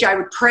stage, I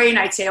would pray and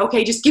I'd say,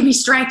 okay, just give me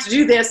strength to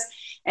do this.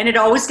 And it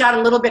always got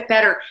a little bit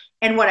better.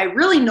 And what I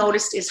really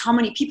noticed is how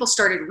many people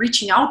started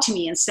reaching out to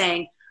me and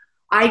saying,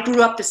 I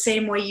grew up the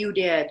same way you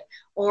did,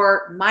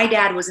 or my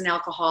dad was an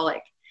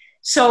alcoholic.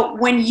 So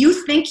when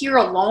you think you're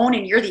alone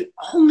and you're the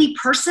only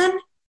person,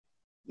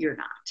 you're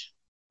not.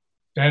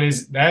 That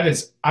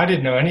is, I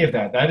didn't know any of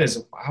that. That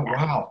is,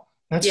 wow.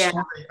 That's,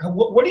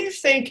 what do you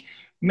think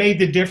made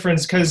the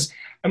difference? Because,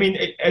 I mean,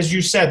 as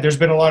you said, there's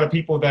been a lot of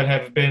people that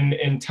have been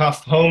in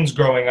tough homes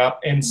growing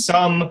up, and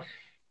some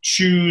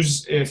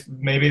choose, if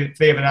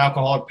they have an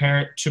alcoholic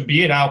parent, to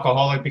be an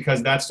alcoholic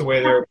because that's the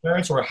way their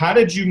parents were. How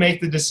did you make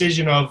the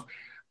decision of,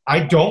 I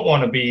don't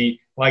want to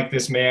be like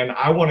this man,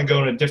 I want to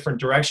go in a different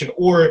direction?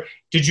 Or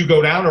did you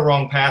go down a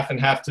wrong path and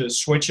have to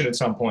switch it at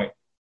some point?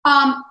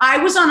 I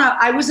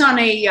was on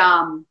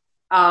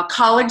a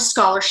college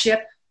scholarship.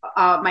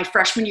 My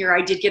freshman year,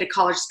 I did get a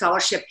college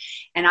scholarship,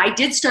 and I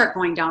did start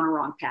going down a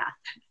wrong path.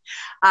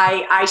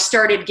 I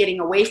started getting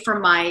away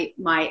from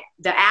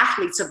the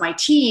athletes of my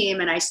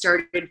team, and I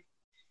started,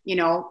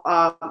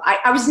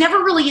 I was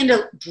never really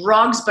into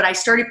drugs, but I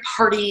started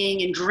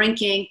partying and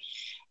drinking.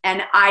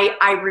 And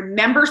I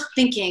remember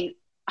thinking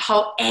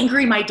how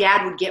angry my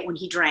dad would get when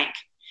he drank,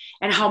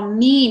 and how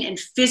mean and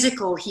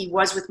physical he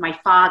was with my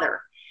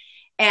father.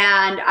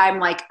 And I'm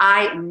like,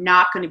 I am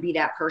not going to be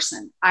that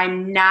person.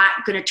 I'm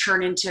not going to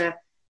turn into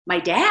my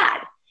dad.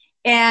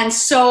 And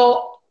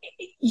so,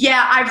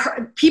 yeah, I've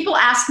heard people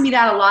ask me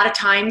that a lot of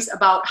times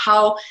about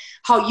how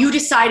you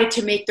decided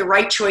to make the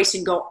right choice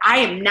and go, I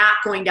am not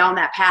going down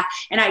that path.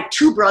 And I have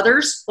two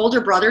brothers, older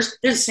brothers.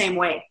 They're the same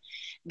way.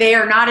 They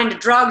are not into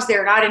drugs.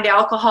 They're not into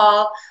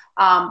alcohol.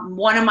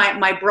 One of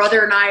my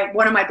brother and I,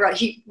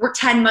 we're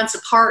 10 months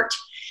apart.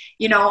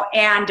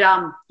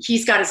 And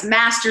he's got his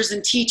master's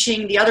in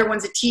teaching. The other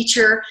one's a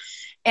teacher.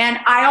 And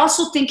I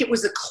also think it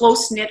was a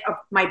close-knit of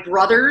my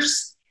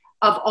brothers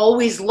of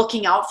always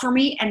looking out for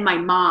me, and my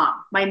mom.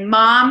 My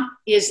mom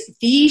is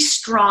the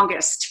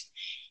strongest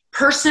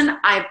person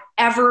I've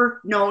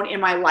ever known in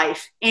my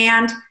life.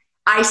 And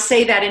I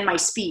say that in my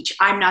speech.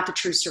 I'm not the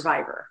true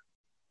survivor.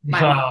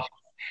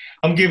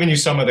 I'm giving you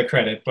some of the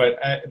credit, but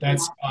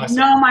that's awesome.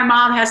 No, my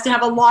mom has to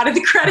have a lot of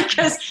the credit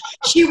because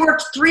she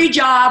worked 3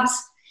 jobs,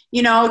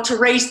 to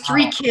raise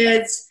 3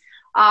 kids.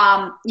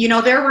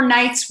 There were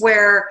months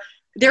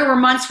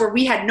where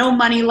we had no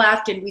money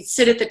left, and we'd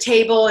sit at the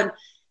table and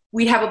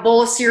we'd have a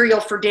bowl of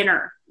cereal for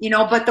dinner,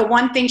 but the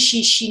one thing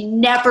she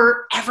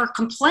never, ever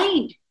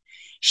complained.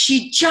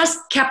 She just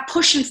kept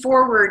pushing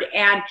forward.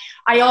 And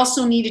I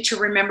also needed to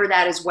remember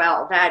that as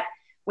well, that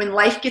when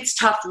life gets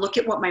tough, look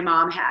at what my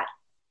mom had.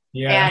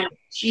 Yeah. And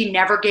she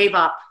never gave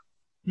up.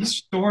 These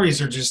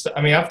stories are just,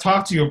 I've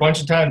talked to you a bunch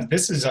of times.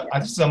 This is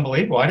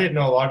unbelievable. I didn't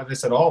know a lot of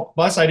this at all.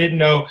 Plus, I didn't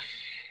know,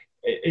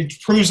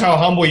 it proves how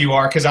humble you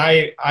are, because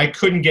I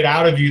couldn't get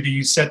out of you that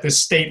you set this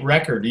state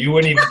record. You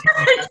wouldn't even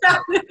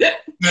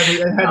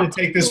I had to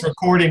take this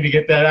recording to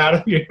get that out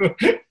of you.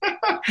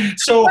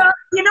 So, well,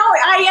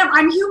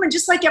 I'm human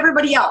just like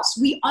everybody else.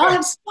 We all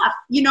have stuff,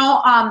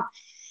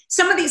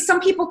 some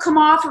people come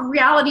off of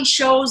reality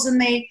shows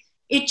and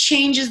it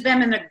changes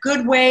them in a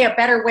good way, a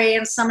better way,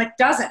 and some it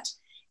doesn't.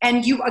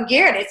 And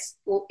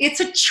it's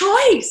a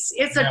choice.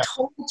 It's a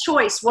total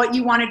choice what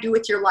you want to do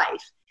with your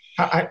life.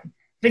 I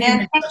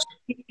think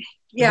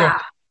yeah.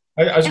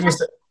 I was going to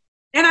say.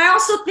 And I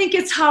also think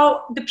it's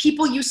how the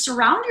people you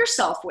surround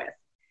yourself with.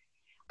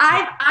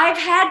 I've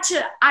had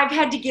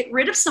to get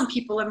rid of some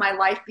people in my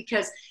life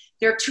because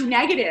they're too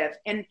negative.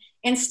 And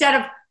instead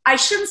of, I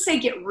shouldn't say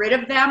get rid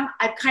of them,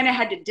 I've kind of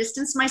had to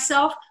distance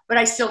myself, but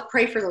I still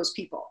pray for those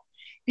people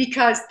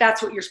because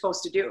that's what you're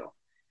supposed to do.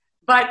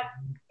 But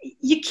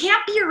you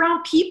can't be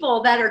around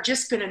people that are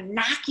just going to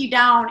knock you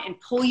down and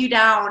pull you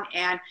down.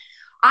 And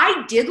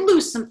I did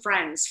lose some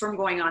friends from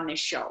going on this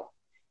show,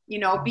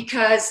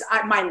 because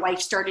my life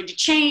started to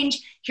change.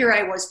 Here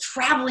I was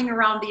traveling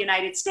around the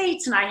United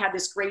States, and I had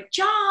this great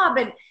job.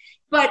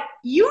 But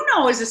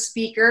as a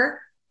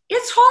speaker,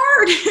 it's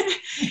hard.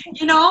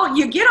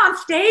 You get on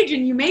stage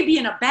and you may be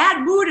in a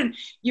bad mood, and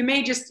you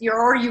may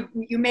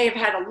you may have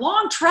had a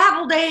long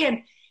travel day,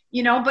 and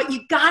but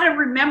you got to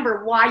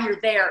remember why you're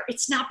there.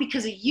 It's not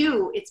because of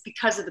you. It's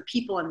because of the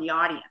people in the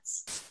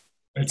audience.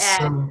 It's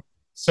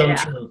so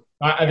true.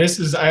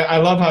 I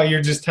love how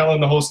you're just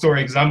telling the whole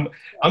story, because I'm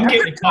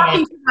getting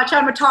talking too much.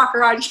 I'm a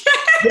talker.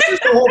 This is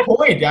the whole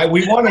point.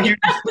 We want to hear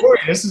the story.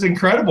 This is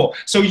incredible.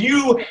 So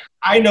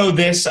I know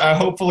this.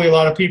 Hopefully a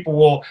lot of people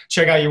will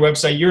check out your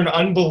website. You're an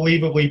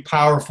unbelievably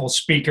powerful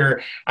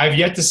speaker. I've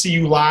yet to see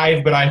you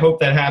live, but I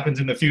hope that happens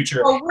in the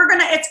future. Well,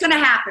 it's going to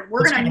happen.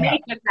 We're going to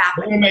make it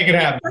happen. We're going to make it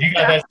happen. You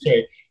got that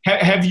straight.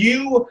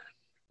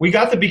 We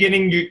got the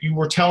beginning, you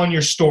were telling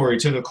your story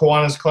to the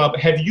Kiwanis Club.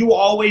 Have you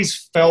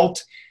always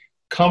felt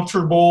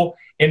comfortable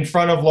in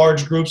front of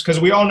large groups? Because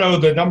we all know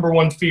the number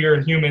 1 fear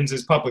in humans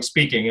is public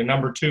speaking, and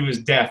number 2 is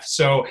death.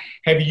 So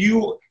have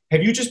you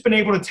just been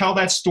able to tell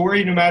that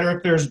story no matter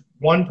if there's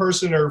 1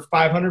 person or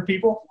 500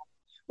 people?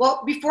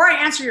 Well, before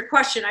I answer your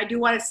question, I do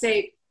want to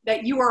say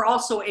that you are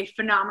also a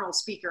phenomenal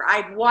speaker.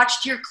 I've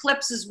watched your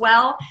clips as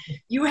well.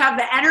 You have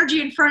the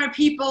energy in front of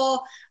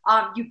people.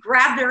 You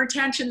grab their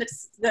attention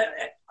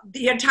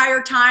the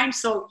entire time.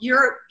 So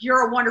you're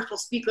a wonderful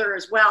speaker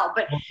as well.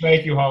 But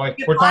thank you, Holly.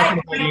 We're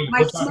talking about you.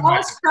 My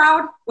smallest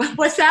crowd.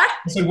 What's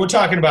that? So we're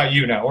talking about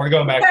you now. We're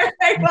going back.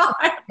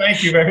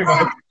 Thank you very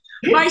much.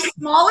 My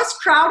smallest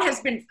crowd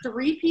has been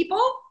 3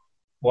 people.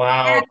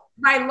 Wow. And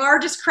my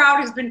largest crowd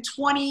has been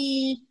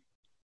 20,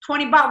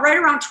 about right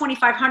around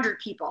 2,500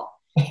 people.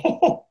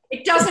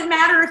 It doesn't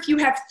matter if you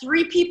have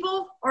 3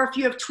 people or if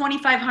you have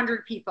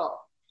 2,500 people.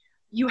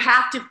 You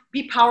have to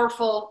be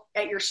powerful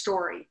at your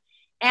story.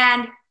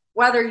 And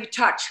whether you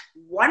touch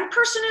 1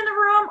 person in the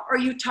room or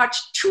you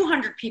touch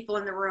 200 people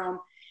in the room,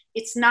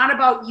 it's not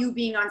about you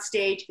being on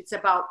stage. It's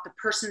about the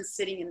person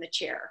sitting in the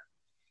chair,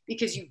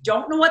 because you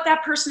don't know what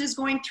that person is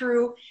going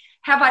through.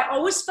 Have I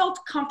always felt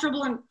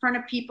comfortable in front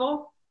of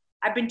people?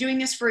 I've been doing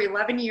this for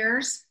 11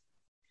 years.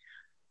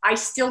 I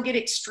still get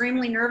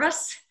extremely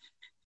nervous.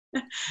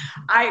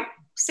 I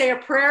say a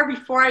prayer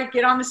before I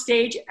get on the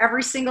stage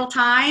every single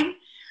time.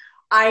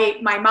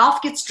 My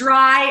mouth gets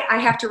dry. I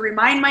have to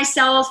remind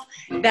myself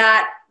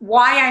that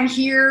why I'm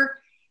here.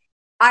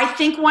 I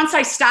think once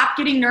I stop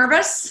getting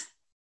nervous,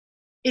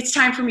 it's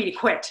time for me to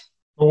quit.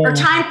 Or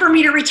time for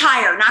me to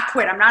retire, not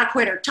quit. I'm not a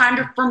quitter.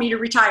 For me to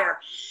retire.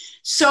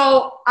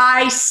 So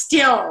I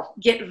still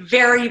get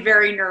very,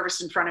 very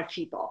nervous in front of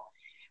people.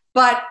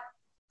 But,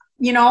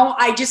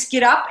 I just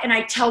get up and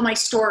I tell my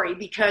story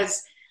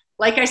because,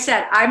 like I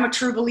said, I'm a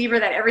true believer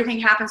that everything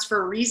happens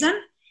for a reason.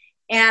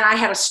 And I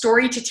had a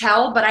story to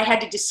tell, but I had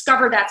to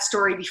discover that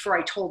story before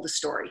I told the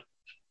story.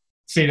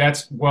 See,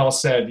 that's well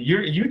said.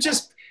 You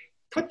just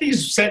put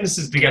these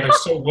sentences together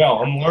so well.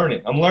 I'm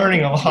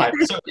learning a lot.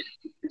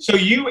 So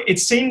it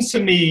seems to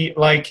me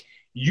like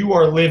you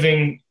are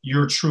living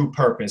your true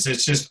purpose.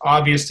 It's just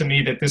obvious to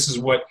me that this is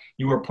what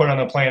you were put on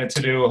the planet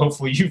to do.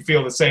 Hopefully you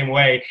feel the same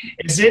way.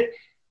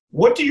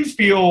 What do you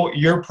feel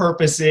your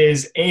purpose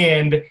is?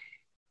 And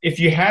if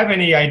you have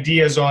any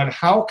ideas on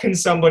how can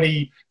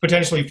somebody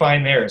potentially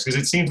find theirs? Because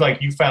it seems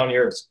like you found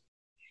yours.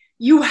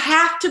 You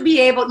have to be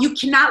you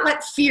cannot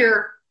let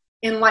fear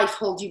in life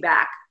hold you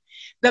back.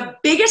 The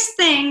biggest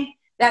thing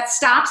that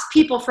stops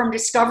people from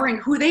discovering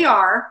who they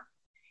are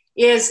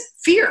is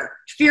fear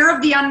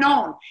of the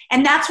unknown.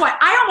 And that's why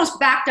I almost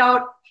backed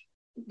out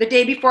the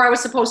day before I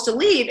was supposed to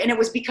leave. And it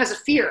was because of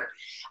fear.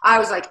 I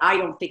was like, I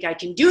don't think I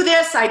can do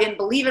this. I didn't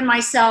believe in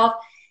myself.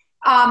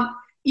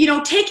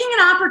 Taking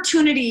an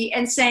opportunity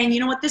and saying,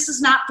 you know what, this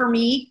is not for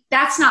me.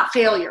 That's not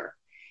failure.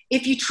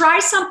 If you try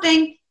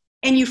something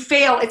and you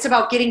fail, it's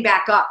about getting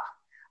back up,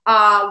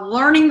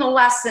 learning the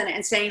lesson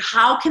and saying,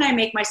 how can I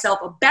make myself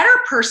a better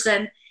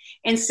person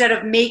instead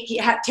of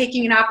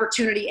taking an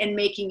opportunity and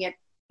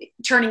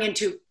turning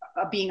into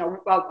being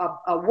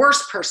a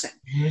worse person.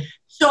 Mm-hmm.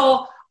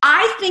 So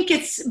I think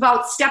it's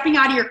about stepping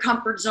out of your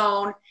comfort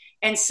zone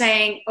and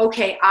saying,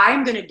 okay,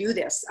 I'm going to do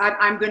this.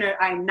 I'm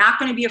not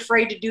going to be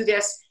afraid to do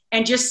this.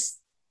 And just,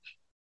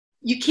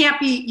 you can't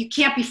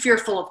be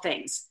fearful of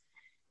things.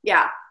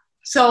 Yeah.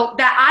 So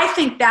I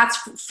think that's,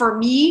 for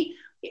me,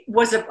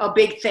 was a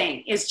big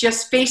thing, is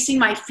just facing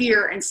my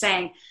fear and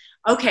saying,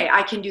 okay,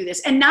 I can do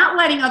this, and not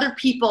letting other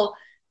people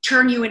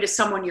turn you into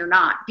someone you're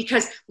not.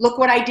 Because look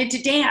what I did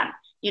to Dan.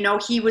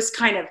 He was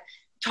kind of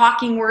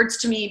talking words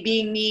to me,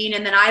 being mean,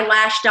 and then I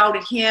lashed out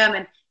at him,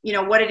 and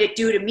what did it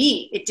do to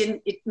me?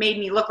 It made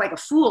me look like a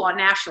fool on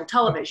national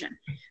television.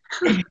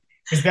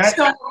 Is that,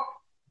 so,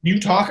 you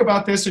talk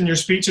about this in your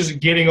speeches,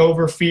 getting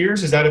over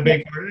fears? Is that a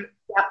big part of it?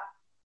 Yep.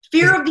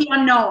 Fear of the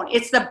unknown.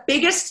 It's the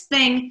biggest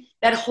thing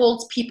that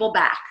holds people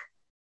back.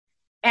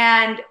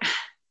 And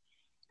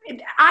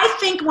I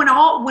think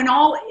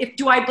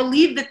do I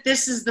believe that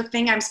this is the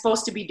thing I'm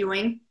supposed to be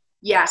doing?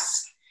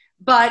 Yes.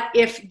 But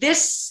if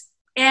this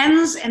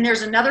ends and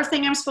there's another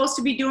thing I'm supposed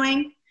to be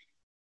doing,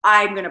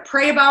 I'm going to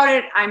pray about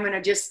it. I'm going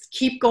to just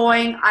keep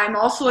going. I'm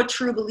also a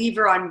true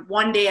believer on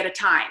one day at a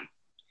time.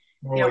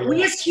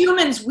 We as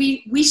humans,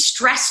 we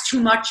stress too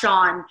much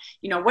on,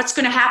 what's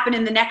going to happen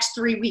in the next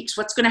 3 weeks,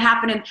 what's going to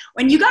happen.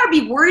 And you got to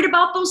be worried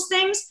about those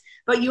things,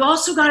 but you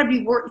also got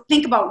to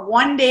think about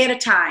one day at a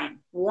time.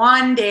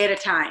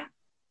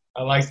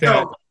 I like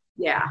that. So,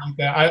 yeah.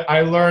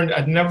 I learned,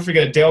 I'd never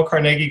forget a Dale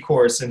Carnegie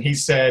course, and he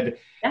said,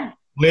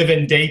 live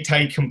in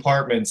day-tight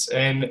compartments.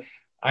 And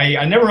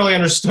I never really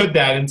understood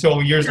that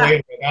until years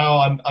later. But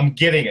now I'm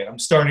getting it. I'm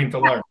starting to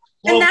learn.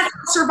 And that's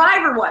what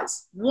Survivor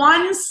was.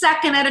 1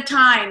 second at a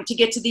time to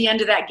get to the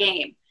end of that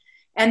game.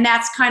 And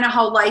that's kind of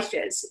how life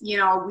is.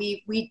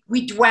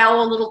 We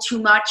dwell a little too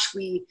much.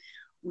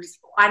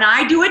 And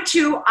I do it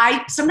too.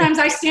 Sometimes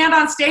I stand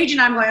on stage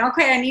and I'm going,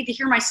 okay, I need to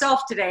hear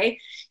myself today,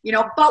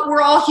 but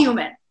we're all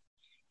human.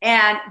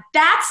 And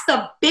that's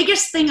the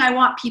biggest thing I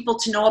want people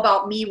to know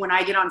about me when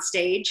I get on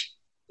stage,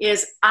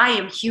 is I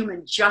am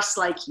human just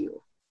like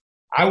you.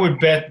 I would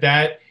bet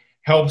that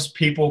helps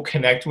people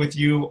connect with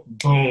you,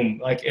 boom,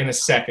 like in a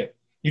second.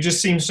 You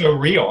just seem so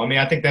real. I mean,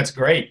 I think that's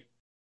great.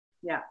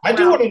 Yeah. I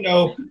do want to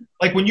know,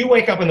 like when you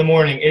wake up in the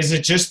morning, is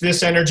it just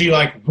this energy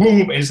like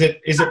boom? Is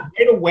it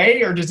right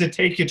away, or does it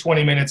take you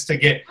 20 minutes to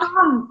get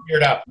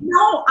geared up?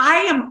 No, I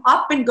am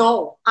up and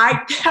go.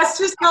 That's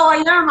just how I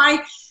am.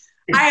 I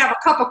have a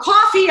cup of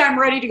coffee. I'm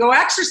ready to go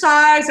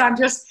exercise.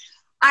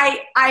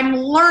 I'm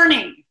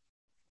learning.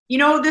 You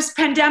know, this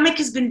pandemic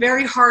has been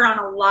very hard on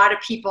a lot of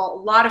people,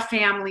 a lot of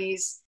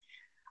families.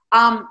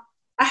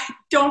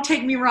 Don't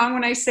take me wrong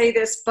when I say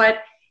this, but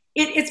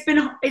it's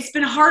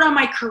been hard on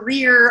my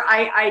career.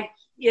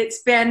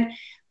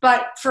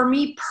 But for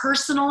me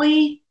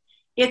personally,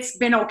 it's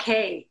been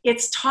okay.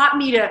 It's taught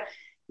me to,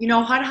 you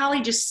know what,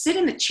 Holly, just sit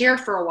in the chair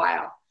for a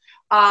while.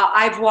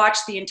 I've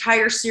watched the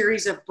entire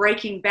series of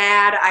Breaking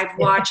Bad. I've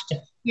watched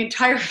the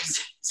entire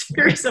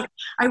series of,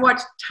 I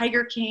watched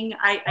Tiger King.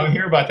 I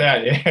hear about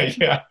that.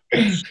 Yeah.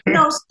 You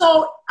know,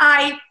 so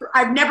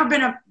I've never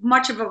been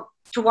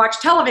to watch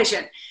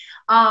television.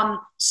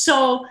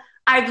 So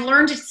I've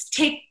learned to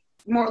take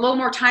a little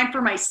more time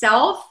for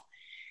myself.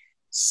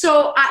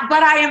 So,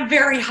 but I am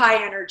very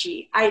high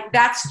energy.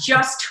 That's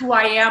just who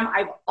I am.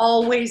 I've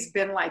always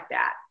been like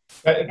that.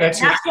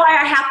 That's why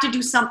I have to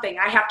do something.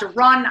 I have to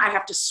run. I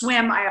have to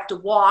swim. I have to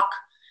walk,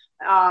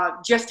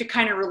 just to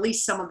kind of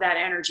release some of that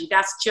energy.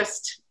 That's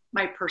just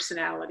my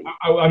personality.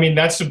 I mean,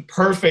 that's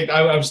perfect.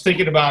 I was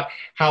thinking about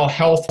how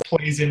health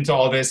plays into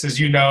all this. As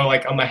you know,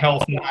 like I'm a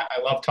health nut.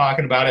 I love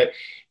talking about it.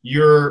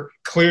 You're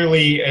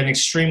clearly an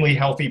extremely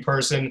healthy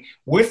person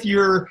with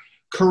your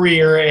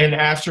career, and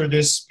after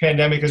this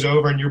pandemic is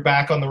over and you're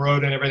back on the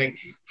road and everything,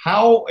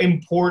 how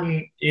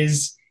important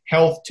is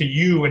health to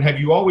you? And have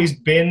you always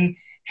been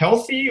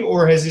healthy,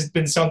 or has this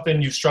been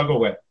something you've struggled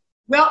with?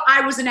 Well,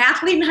 I was an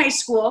athlete in high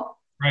school.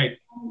 Right.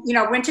 You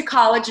know, went to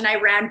college and I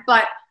ran,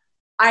 but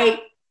I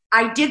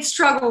did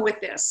struggle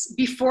with this.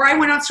 Before I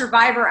went on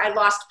Survivor, I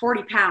lost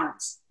 40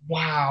 pounds.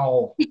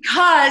 Wow.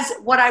 Because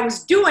what I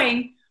was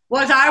doing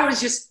was I was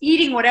just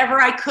eating whatever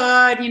I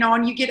could, you know,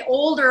 and you get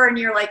older and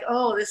you're like,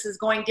 oh, this is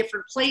going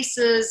different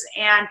places.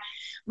 And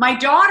my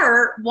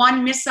daughter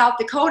won Miss South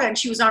Dakota, and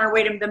she was on her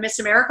way to the Miss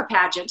America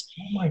pageant.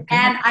 Oh my God.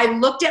 And I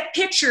looked at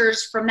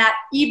pictures from that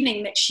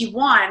evening that she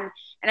won.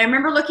 And I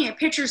remember looking at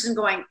pictures and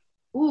going,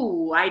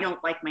 ooh, I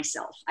don't like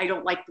myself. I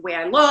don't like the way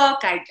I look.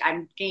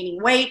 I'm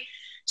gaining weight.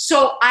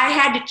 So I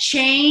had to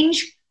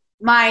change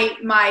my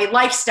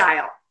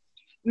lifestyle.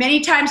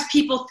 Many times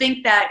people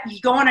think that you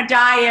go on a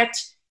diet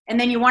and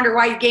then you wonder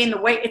why you gain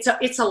the weight.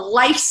 It's a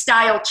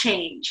lifestyle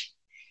change.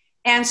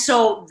 And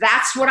so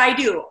that's what I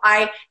do.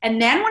 And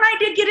then when I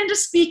did get into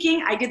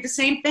speaking, I did the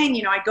same thing.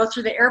 You know, I'd go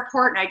through the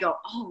airport and I go,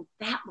 oh,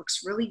 that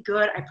looks really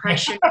good. I probably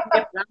shouldn't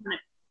have done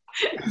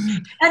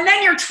it. And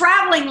then you're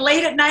traveling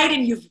late at night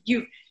and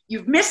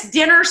you've missed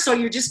dinner, so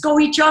you just go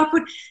eat junk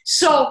food.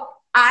 So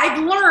I've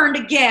learned,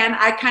 again,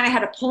 I kind of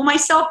had to pull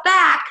myself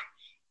back.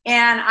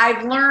 And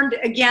I've learned,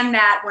 again,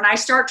 that when I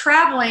start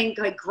traveling,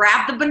 like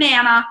grab the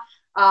banana,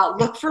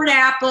 look for an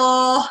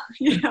apple,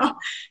 you know,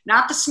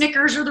 not the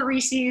Snickers or the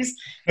Reese's.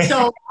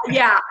 So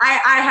yeah,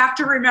 I have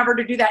to remember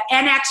to do that,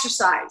 and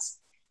exercise.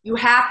 You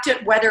have to,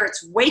 whether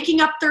it's waking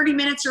up 30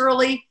 minutes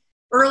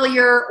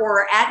earlier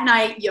or at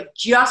night,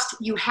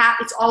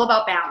 it's all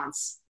about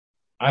balance.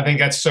 I think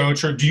that's so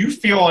true. Do you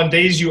feel on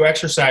days you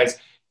exercise,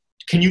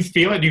 can you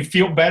feel it? Do you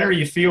feel better?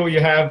 You feel you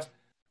have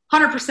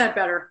 100%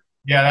 better.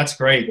 Yeah, that's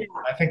great. Yeah.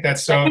 I think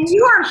that's so. And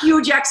you are a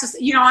huge exercise.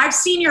 You know, I've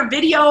seen your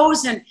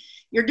videos and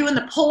you're doing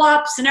the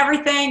pull-ups and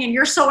everything, and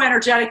you're so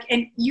energetic.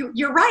 And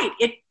you're right.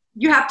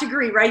 You have to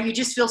agree, right? You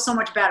just feel so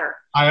much better.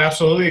 I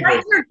absolutely agree.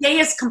 Right, your day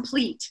is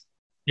complete.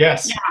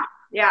 Yes.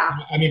 Yeah.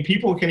 I mean,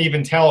 people can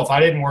even tell if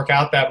I didn't work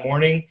out that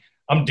morning,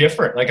 I'm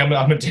different. Like I'm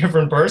a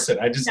different person.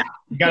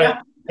 You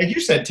gotta, like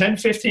you said, 10,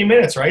 15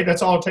 minutes, right?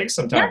 That's all it takes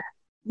sometimes.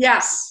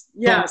 Yeah.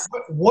 Yes.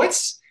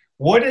 So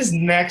what is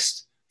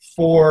next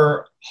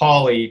for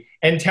Holly?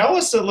 And tell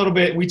us a little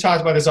bit, we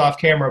talked about this off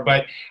camera,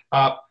 but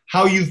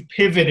how you've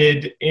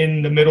pivoted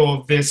in the middle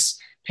of this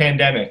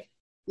pandemic.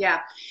 Yeah.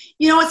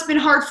 You know, it's been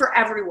hard for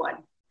everyone.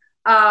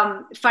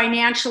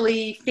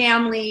 Financially,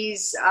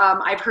 families.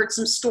 I've heard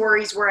some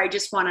stories where I'm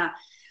just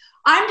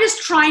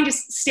trying to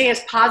stay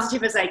as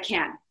positive as I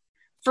can.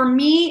 For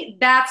me,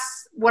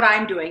 that's what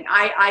I'm doing.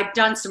 I've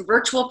done some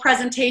virtual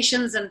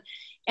presentations and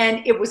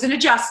it was an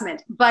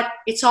adjustment, but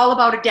it's all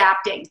about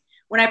adapting.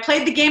 When I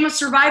played the game of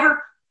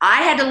Survivor,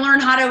 I had to learn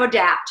how to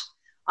adapt.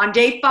 On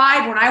day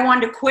 5, when I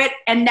wanted to quit,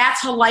 and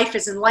that's how life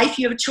is. In life,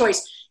 you have a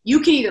choice.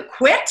 You can either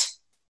quit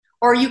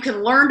or you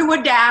can learn to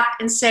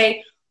adapt and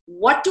say,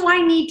 what do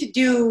I need to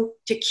do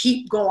to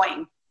keep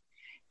going?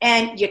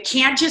 And you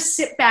can't just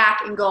sit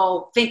back and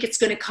think it's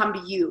going to come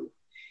to you.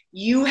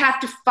 You have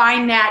to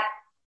find that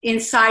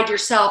inside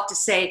yourself to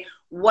say,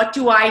 what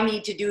do I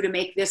need to do to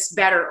make this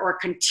better or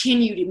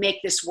continue to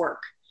make this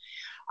work?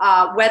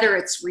 Whether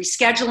it's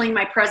rescheduling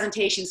my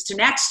presentations to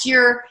next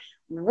year,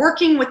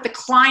 working with the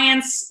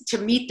clients to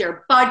meet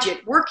their budget,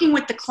 working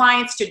with the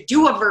clients to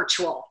do a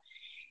virtual.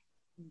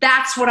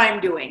 That's what I'm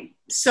doing.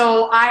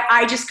 So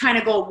I just kind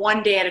of go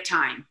one day at a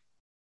time.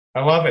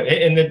 I love it.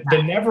 And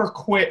the never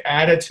quit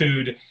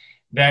attitude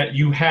that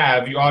you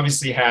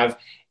obviously have,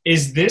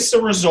 is this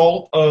a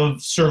result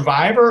of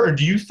Survivor, or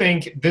do you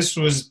think this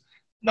was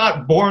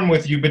not born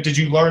with you, but did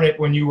you learn it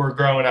when you were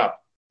growing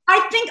up? I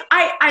think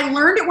I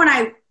learned it when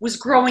I was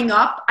growing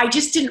up. I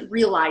just didn't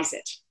realize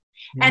it.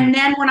 Mm-hmm. And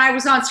then when I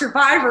was on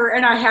Survivor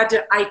and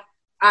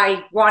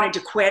I wanted to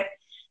quit,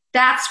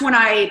 that's when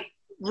it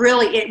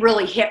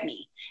really hit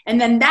me. And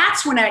then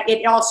that's when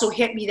it also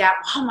hit me that,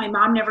 wow, my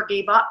mom never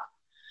gave up.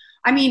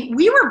 I mean,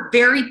 we were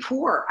very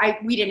poor.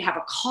 We didn't have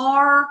a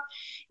car,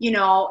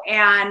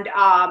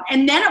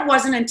 and then it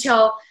wasn't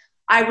until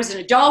I was an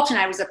adult and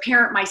I was a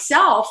parent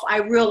myself, I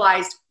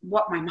realized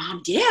what my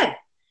mom did.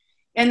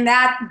 And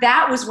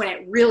that was when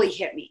it really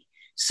hit me.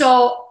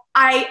 So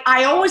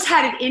I always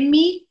had it in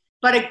me,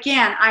 but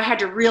again, I had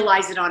to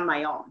realize it on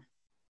my own.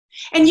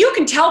 And you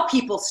can tell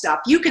people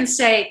stuff. You can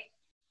say,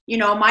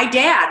 my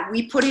dad,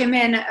 we put him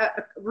in a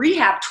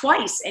rehab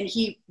twice and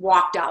he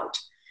walked out.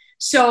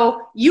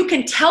 So you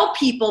can tell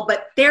people,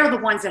 but they're the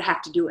ones that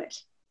have to do it.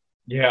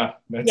 Yeah,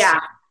 that's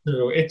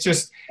true. It's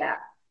just,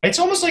 it's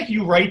almost like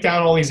you write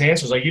down all these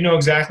answers. Like, you know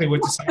exactly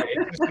what to say.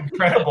 It's just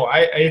incredible.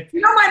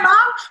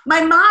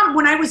 My mom,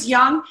 when I was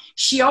young,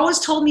 she always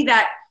told me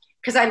that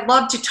because I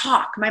loved to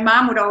talk. My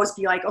mom would always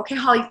be like, okay,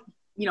 Holly,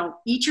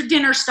 eat your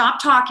dinner,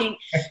 stop talking.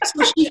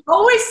 So she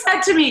always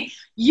said to me,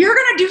 you're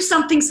going to do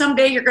something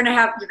someday. You're going to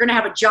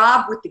have a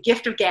job with the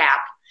gift of gab.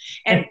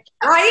 And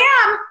here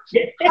I am.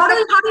 How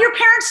do your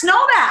parents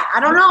know that? I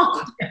don't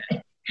know.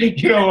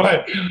 You know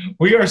what?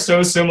 We are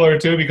so similar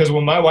too, because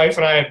when my wife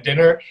and I have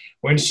dinner,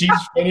 when she's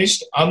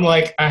finished, I'm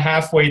like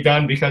halfway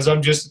done because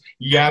I'm just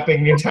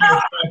yapping the entire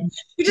time.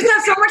 You just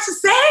have so much to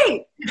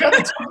say.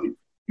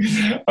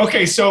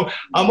 Okay, so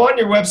I'm on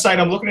your website.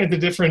 I'm looking at the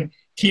different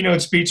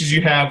keynote speeches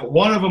you have.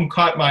 One of them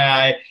caught my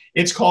eye.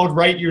 It's called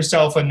Write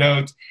Yourself a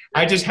Note.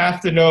 I just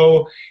have to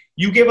know,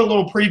 you give a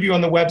little preview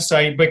on the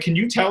website, but can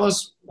you tell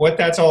us what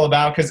that's all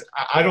about? Because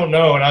I don't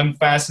know, and I'm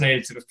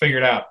fascinated to figure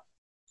it out.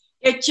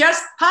 It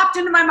just popped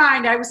into my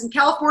mind. I was in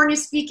California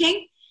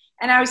speaking,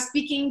 and I was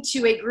speaking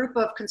to a group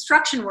of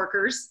construction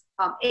workers,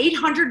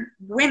 800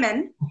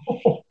 women,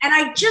 and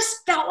I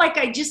just felt like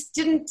I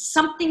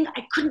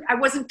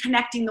wasn't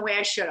connecting the way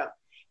I should have.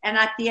 And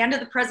at the end of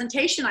the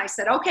presentation, I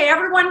said, okay,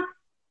 everyone,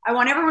 I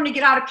want everyone to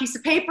get out a piece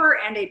of paper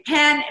and a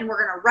pen, and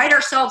we're going to write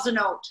ourselves a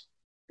note.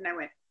 And I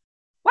went,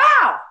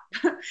 wow.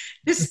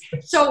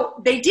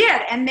 So they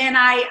did. And then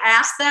I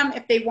asked them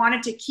if they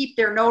wanted to keep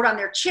their note on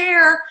their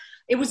chair.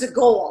 It was a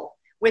goal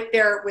with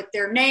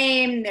their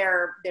name,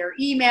 their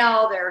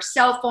email, their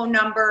cell phone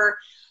number.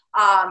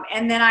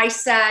 And then I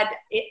said,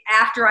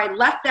 after I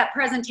left that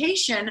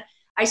presentation,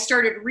 I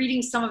started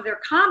reading some of their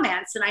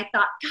comments, and I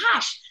thought,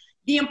 gosh,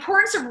 the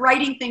importance of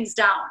writing things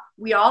down.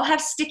 We all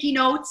have sticky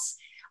notes.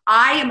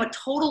 I am a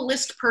total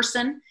list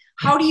person.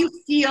 How do you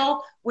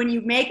feel when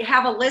you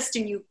have a list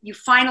and you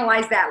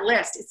finalize that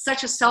list? It's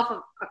such a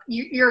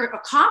you're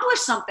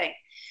accomplished something,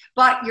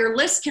 but your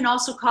list can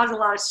also cause a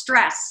lot of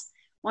stress.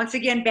 Once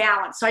again,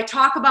 balance. So I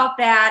talk about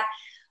that.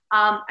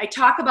 I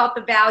talk about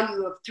the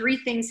value of 3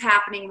 things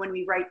happening when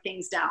we write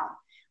things down.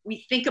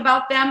 We think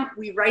about them,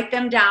 we write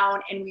them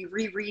down, and we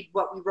reread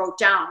what we wrote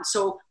down.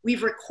 So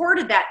we've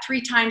recorded that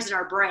 3 times in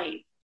our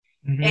brain.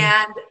 Mm-hmm.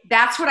 And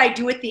that's what I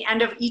do at the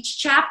end of each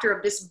chapter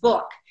of this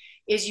book,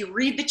 is you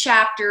read the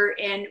chapter,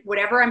 and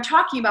whatever I'm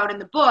talking about in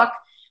the book,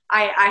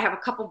 I have a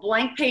couple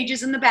blank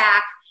pages in the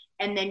back,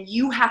 and then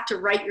you have to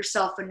write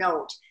yourself a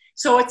note.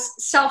 So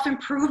it's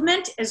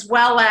self-improvement as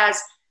well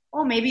as,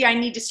 oh, maybe I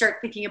need to start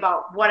thinking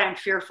about what I'm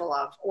fearful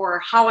of or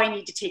how I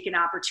need to take an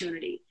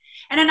opportunity.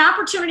 And an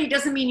opportunity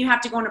doesn't mean you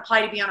have to go and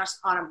apply to be on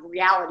a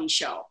reality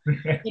show.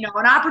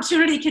 An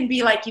opportunity can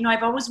be like,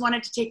 I've always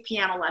wanted to take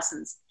piano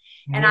lessons.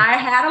 Mm-hmm. And I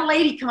had a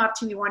lady come up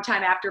to me one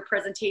time after a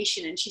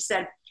presentation, and she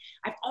said,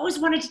 I've always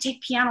wanted to take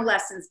piano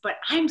lessons, but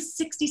I'm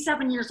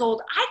 67 years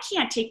old. I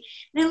can't take.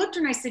 And I looked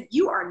at her and I said,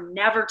 you are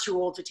never too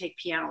old to take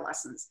piano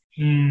lessons.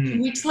 2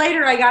 weeks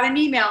later, I got an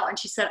email and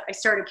she said, I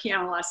started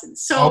piano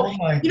lessons. So,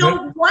 one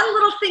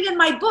little thing in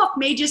my book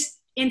may just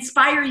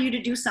inspire you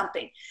to do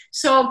something.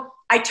 So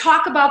I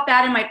talk about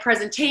that in my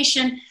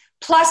presentation.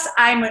 Plus,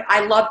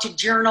 I love to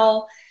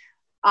journal.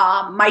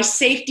 My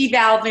safety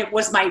valve, it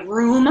was my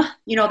room.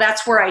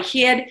 That's where I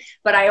hid,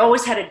 but I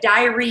always had a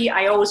diary.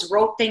 I always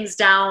wrote things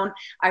down.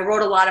 I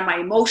wrote a lot of my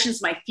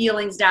emotions, my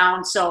feelings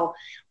down. So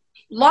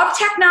love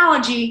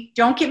technology.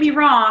 Don't get me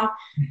wrong.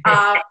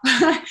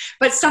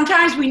 But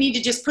sometimes we need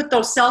to just put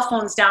those cell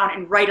phones down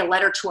and write a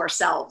letter to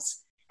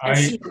ourselves and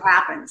see what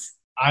happens.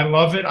 I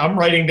love it. I'm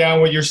writing down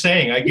what you're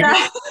saying.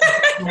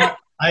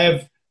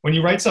 When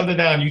you write something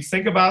down, you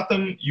think about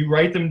them, you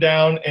write them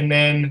down, and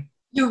then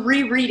you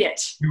reread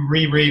it.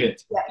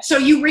 Yeah. So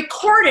you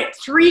record it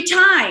 3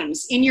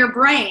 times in your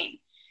brain.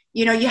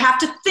 You have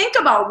to think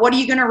about, what are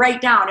you going to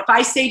write down? If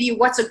I say to you,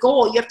 what's a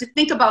goal? You have to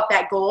think about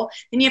that goal.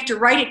 Then you have to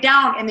write it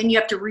down, and then you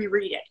have to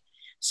reread it.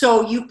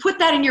 So you put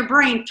that in your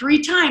brain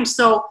 3 times.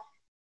 So,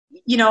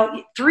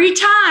 3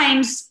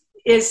 times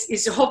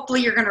is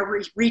hopefully you're going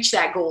to reach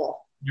that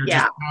goal. You're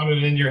just counting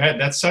it in your head.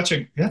 That's such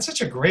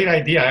a great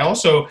idea. I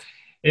also,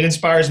 it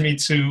inspires me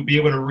to be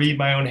able to read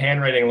my own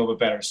handwriting a little bit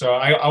better. So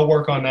I'll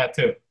work on that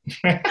too.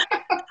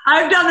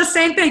 I've done the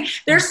same thing.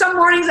 There's some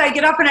mornings I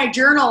get up and I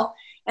journal,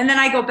 and then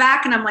I go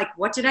back and I'm like,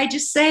 what did I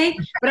just say?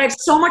 But I have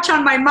so much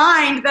on my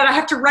mind that I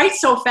have to write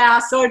so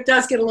fast, so it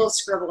does get a little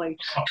scribbling.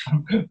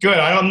 Good.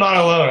 I'm not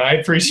alone. I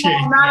appreciate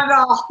it. Not at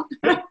all.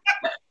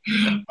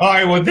 All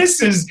right. Well,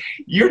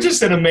 you're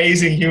just an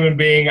amazing human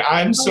being.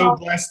 I'm so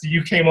blessed that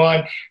you came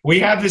on. We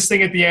have this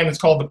thing at the end. It's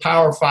called the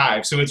Power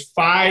Five. So it's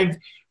 5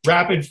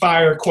 rapid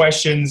fire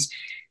questions.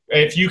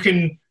 If you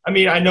can,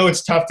 I know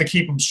it's tough to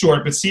keep them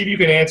short, but see if you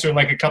can answer in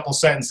like a couple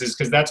sentences,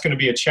 because that's going to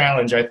be a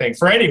challenge, I think,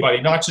 for anybody,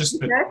 not just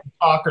the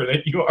talker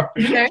that you are.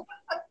 Okay.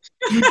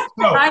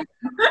 So,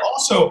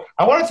 also,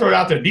 I want to throw it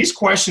out there. These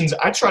questions,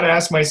 I try to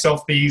ask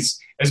myself these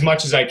as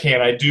much as I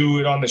can. I do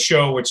it on the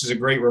show, which is a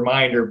great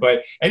reminder.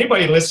 But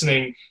anybody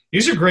listening,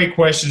 these are great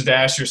questions to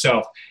ask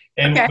yourself.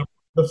 And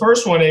the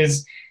first one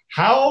is,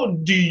 how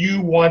do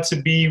you want to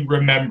be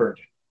remembered?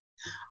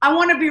 I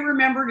want to be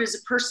remembered as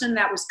a person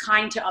that was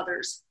kind to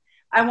others.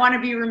 I want to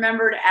be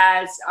remembered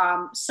as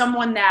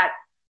someone that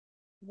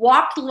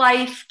walked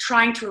life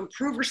trying to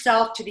improve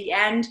herself to the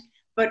end,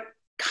 but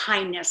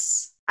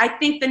kindness. I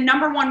think the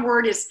number one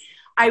word is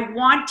I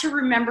want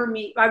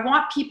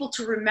people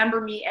to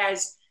remember me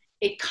as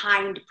a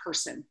kind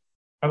person.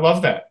 I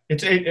love that.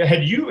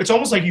 It's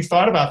almost like you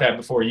thought about that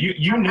before.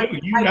 You know.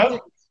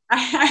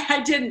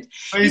 I didn't.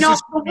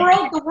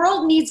 The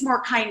world needs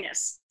more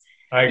kindness.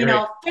 I agree.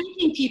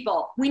 Thanking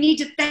people. We need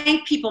to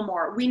thank people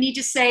more. We need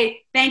to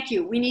say thank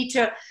you. We need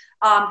to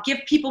give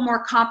people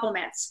more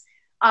compliments.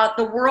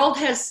 The world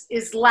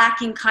is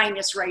lacking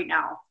kindness right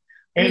now.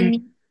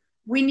 And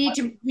we need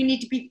to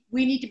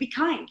be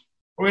kind.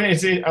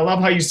 I love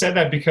how you said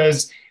that,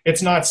 because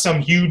it's not some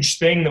huge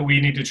thing that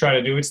we need to try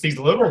to do. It's these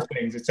little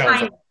things. It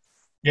sounds like.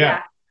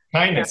 Yeah.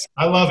 Kindness.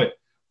 Yeah. I love it.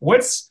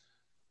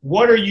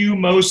 What are you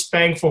most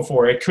thankful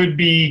for? It could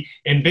be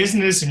in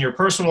business, in your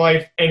personal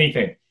life,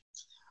 anything.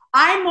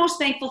 I'm most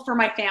thankful for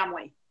my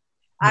family.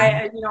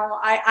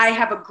 I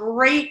have a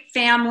great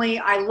family.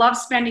 I love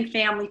spending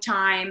family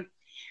time.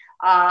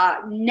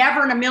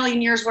 Never in a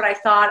million years would I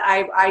thought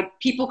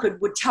people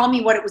would tell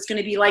me what it was going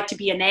to be like to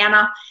be a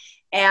Nana.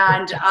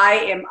 And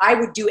I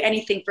would do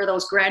anything for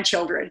those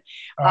grandchildren.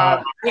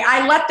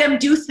 I let them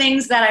do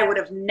things that I would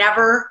have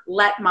never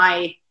let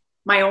my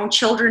own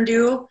children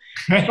do.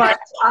 But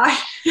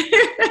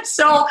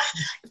so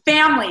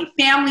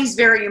family's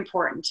very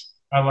important.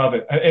 I love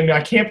it. And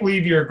I can't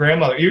believe you're a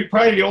grandmother. You're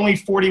probably the only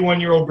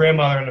 41-year-old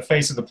grandmother on the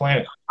face of the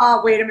planet.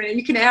 Oh, wait a minute.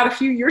 You can add a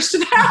few years to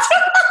that.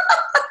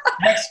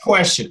 Next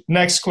question.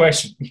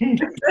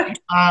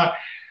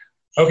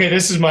 Okay,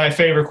 this is my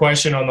favorite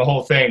question on the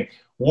whole thing.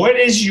 What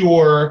is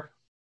your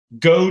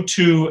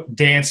go-to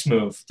dance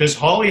move? Does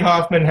Holly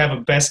Hoffman have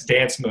a best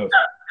dance move?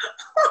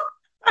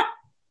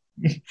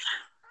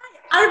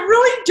 I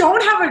really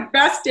don't have a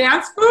best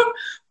dance move,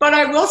 but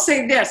I will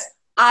say this.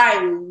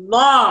 I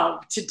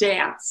love to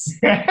dance.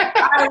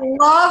 I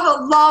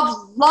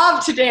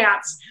love to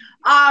dance.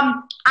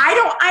 I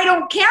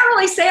can't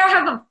really say I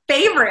have a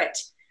favorite.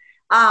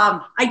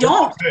 I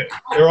don't.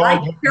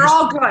 They're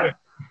all good.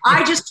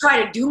 I just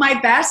try to do my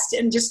best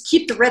and just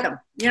keep the rhythm.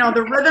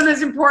 The rhythm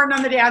is important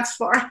on the dance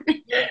floor.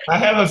 I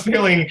have a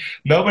feeling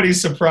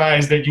nobody's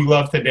surprised that you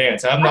love to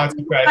dance. I'm not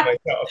surprised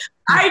myself.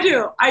 I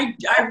do. I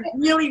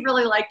really,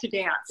 really like to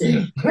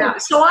dance. Yeah.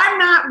 So I'm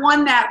not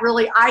one that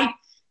really, I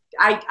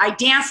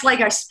dance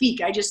like I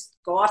speak. I just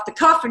go off the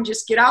cuff and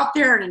just get out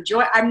there and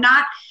enjoy. I'm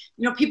not,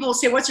 people will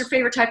say, what's your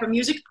favorite type of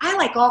music? I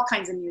like all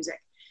kinds of music.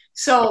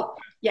 So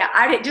yeah,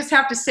 I just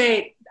have to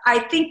say, I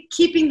think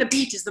keeping the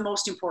beat is the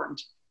most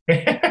important.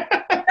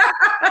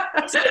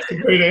 That's a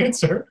great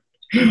answer.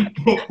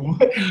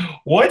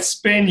 What's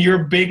been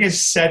your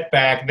biggest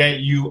setback that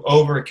you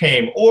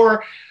overcame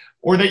or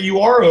that you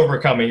are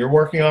overcoming, you're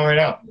working on right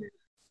now?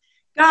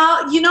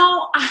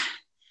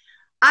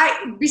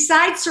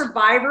 Besides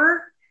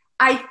Survivor,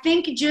 I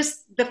think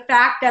just the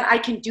fact that I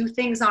can do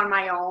things on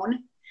my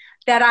own,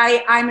 that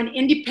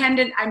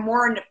I'm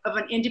more of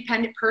an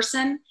independent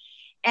person.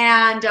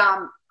 And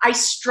I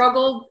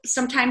struggled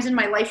sometimes in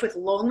my life with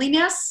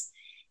loneliness.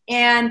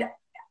 And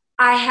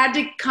I had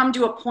to come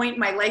to a point in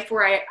my life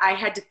where I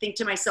had to think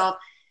to myself,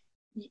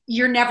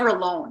 you're never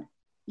alone.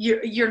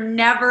 You're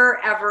never,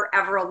 ever,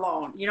 ever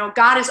alone.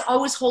 God is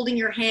always holding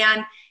your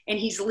hand and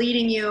he's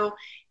leading you,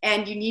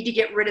 and you need to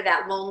get rid of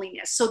that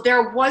loneliness. So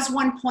there was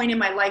one point in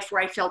my life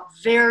where I felt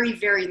very,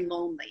 very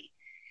lonely.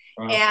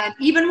 Wow. And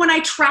even when I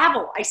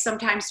travel, I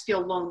sometimes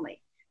feel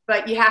lonely,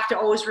 but you have to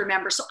always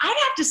remember. So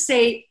I'd have to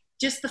say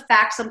just the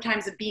fact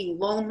sometimes of being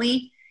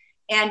lonely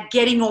and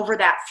getting over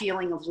that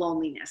feeling of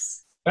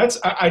loneliness.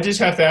 I just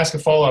have to ask a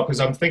follow-up because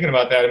I'm thinking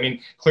about that.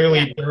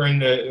 Clearly during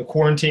the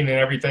quarantine and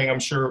everything, I'm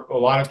sure a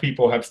lot of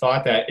people have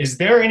thought that. Is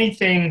there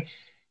anything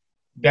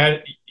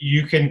that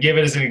you can give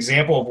it as an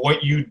example of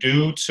what you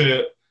do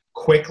to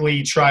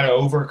quickly try to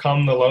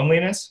overcome the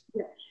loneliness?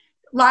 A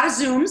lot of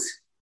Zooms.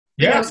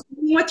 Yeah.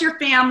 Zooming with your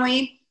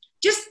family.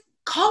 Just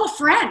call a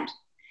friend.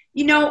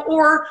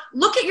 or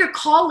look at your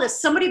call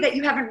list, somebody that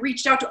you haven't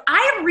reached out to.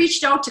 I have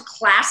reached out to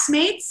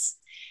classmates,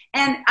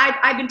 and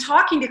I've been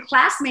talking to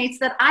classmates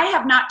that I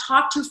have not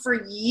talked to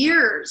for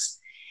years.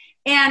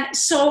 And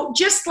so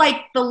just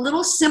like the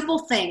little simple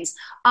things,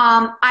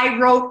 I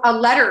wrote a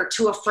letter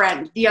to a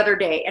friend the other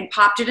day and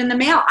popped it in the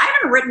mail. I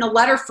haven't written a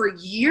letter for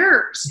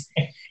years.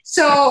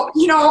 So,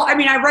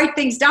 I write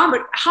things down,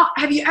 but how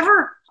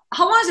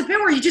long has it been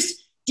where you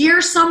just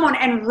dear someone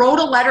and wrote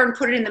a letter and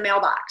put it in the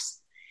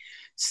mailbox?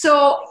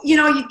 So,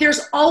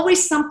 there's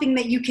always something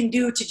that you can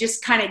do to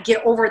just kind of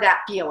get over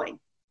that feeling.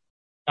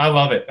 I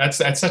love it.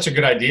 That's such a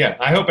good idea.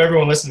 I hope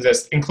everyone listens to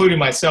this, including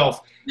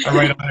myself.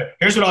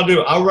 Here's what I'll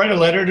do. I'll write a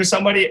letter to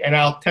somebody and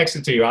I'll text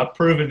it to you. I'll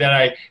prove it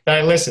that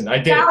I listened. I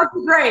did. That would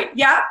be great.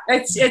 Yeah.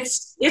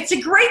 It's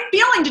a great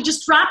feeling to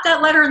just drop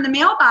that letter in the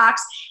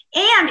mailbox.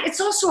 And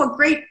it's also a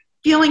great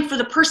feeling for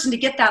the person to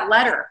get that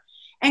letter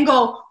and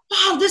go,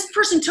 wow, this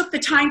person took the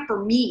time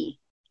for me.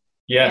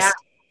 Yes.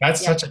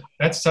 Yeah.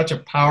 That's such a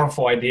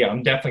powerful idea.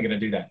 I'm definitely going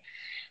to do that.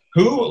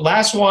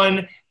 Last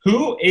one,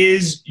 who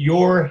is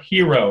your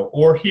hero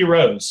or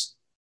heroes?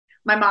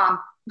 My mom.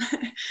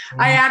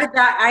 I added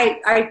that.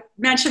 I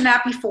mentioned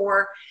that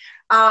before.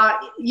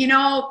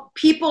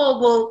 People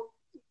will,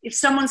 if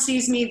someone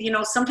sees me,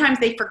 sometimes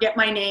they forget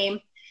my name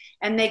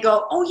and they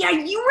go, oh yeah,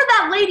 you were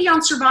that lady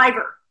on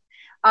Survivor.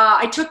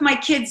 I took my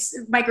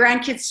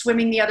grandkids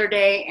swimming the other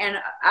day, and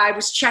I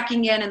was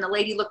checking in, and the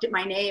lady looked at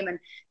my name, and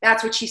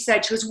that's what she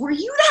said. She goes, were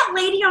you that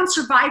lady on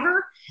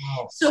Survivor?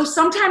 Wow. So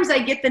sometimes I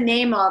get the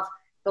name of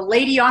the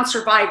lady on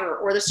Survivor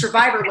or the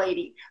Survivor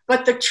lady,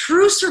 but the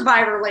true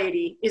Survivor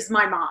lady is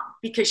my mom,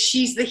 because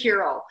she's the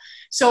hero.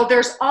 So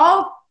there's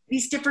all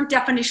these different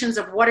definitions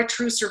of what a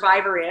true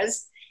survivor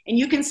is. And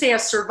you can say a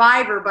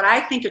survivor, but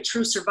I think a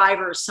true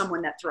survivor is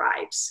someone that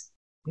thrives.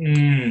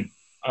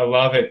 I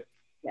love it.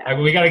 Yeah.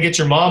 We got to get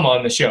your mom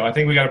on the show. I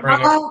think we got to bring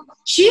her.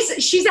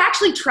 She's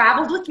actually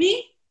traveled with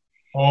me.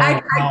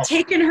 I've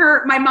taken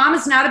her. My mom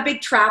is not a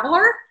big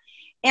traveler,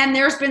 and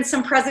there's been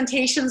some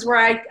presentations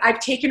where I've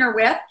taken her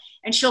with,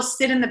 and she'll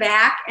sit in the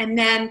back, and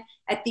then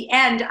at the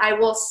end I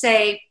will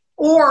say,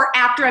 or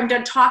after I'm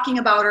done talking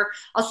about her,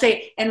 I'll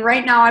say, and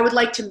right now I would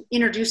like to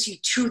introduce you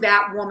to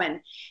that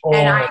woman.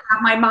 And I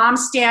have my mom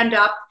stand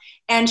up,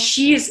 and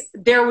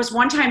there was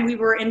one time we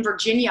were in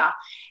Virginia,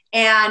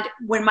 and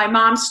when my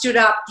mom stood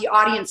up, the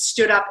audience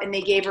stood up and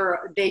they gave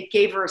her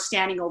a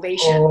standing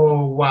ovation.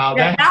 Oh, wow.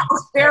 That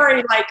was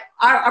very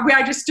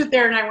I just stood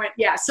there and I went,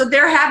 yeah. So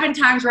there have been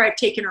times where I've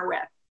taken her with.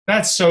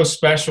 That's so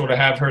special to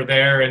have her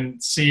there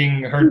and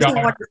seeing her daughter.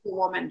 She's a wonderful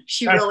woman.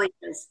 She really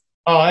is.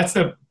 Oh, that's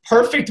the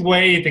perfect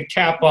way to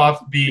cap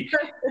off the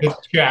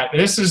chat.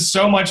 This is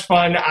so much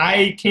fun.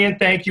 I can't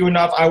thank you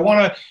enough. I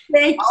want to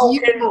thank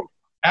you.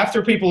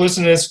 After people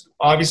listen to this,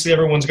 obviously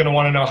everyone's going to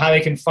want to know how they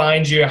can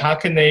find you. How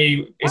can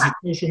they? Is it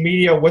social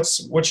media? What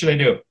should they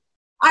do?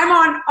 I'm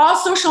on all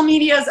social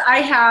medias. I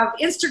have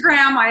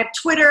Instagram. I have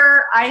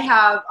Twitter. I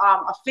have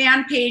a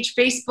fan page,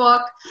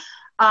 Facebook.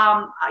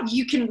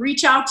 You can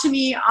reach out to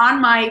me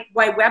on my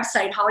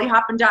website,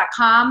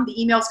 hollyhoffman.com. The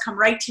emails come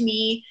right to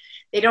me.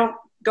 They don't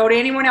go to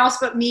anyone else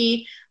but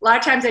me. A lot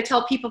of times I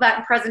tell people that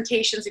in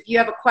presentations, if you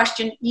have a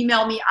question,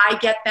 email me, I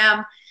get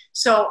them.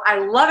 So I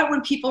love it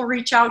when people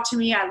reach out to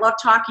me. I love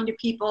talking to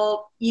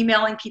people,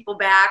 emailing people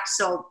back.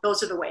 So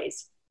those are the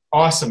ways.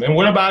 Awesome. And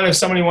what about if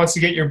somebody wants to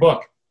get your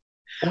book?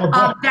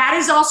 That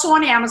is also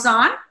on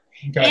Amazon.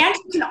 Okay. And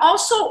you can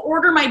also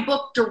order my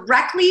book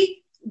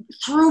directly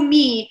through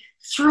me,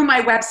 through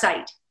my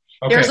website.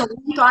 Okay. There's a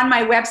link on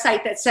my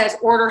website that says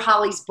order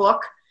Holly's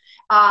book.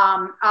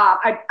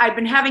 I've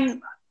been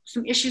having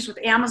some issues with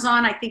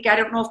Amazon. I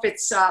don't know if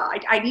it's,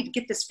 I need to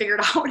get this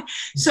figured out.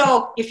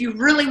 So if you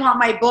really want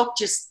my book,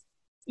 just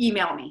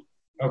email me.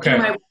 Okay. Through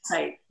my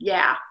website.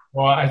 Yeah.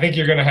 Well, I think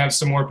you're going to have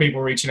some more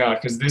people reaching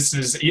out, because this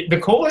is the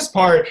coolest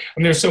part.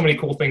 There's so many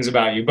cool things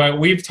about you, but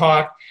we've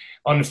talked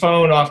on the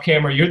phone, off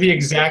camera. You're the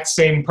exact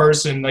same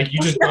person. Like, you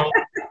just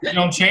you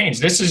don't change.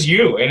 This is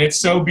you. And it's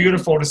so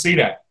beautiful to see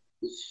that.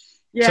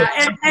 Yeah.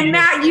 So, and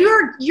Matt,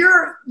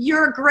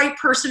 you're a great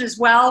person as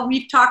well.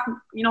 We've talked,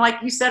 like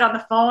you said, on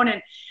the phone,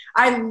 and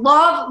I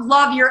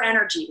love your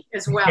energy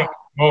as well.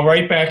 Well,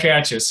 right back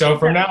at you. So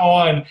from now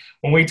on,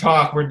 when we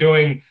talk, we're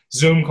doing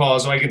Zoom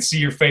calls so I can see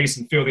your face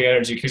and feel the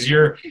energy, because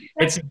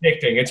it's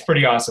addicting. It's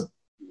pretty awesome.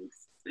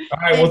 All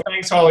right. Well,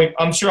 thanks, Holly.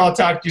 I'm sure I'll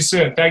talk to you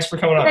soon. Thanks for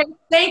coming on.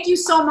 Thank you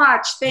so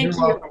much. Thank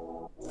you.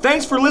 Welcome.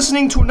 Thanks for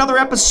listening to another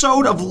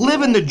episode of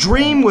Living the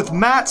Dream with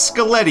Matt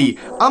Scaletti.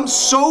 I'm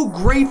so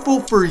grateful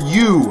for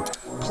you.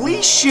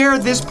 Please share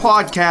this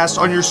podcast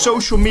on your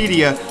social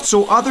media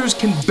so others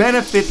can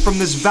benefit from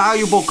this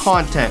valuable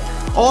content.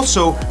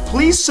 Also,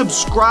 please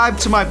subscribe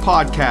to my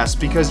podcast,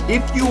 because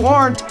if you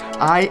aren't,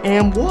 I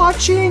am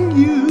watching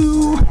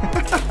you.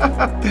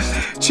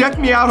 Check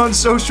me out on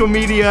social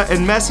media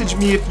and message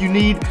me if you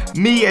need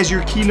me as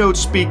your keynote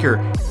speaker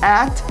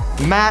at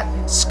Matt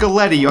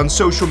Scaletti on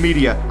social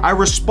media. I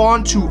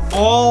respond to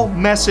all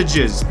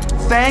messages.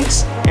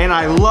 Thanks, and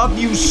I love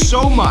you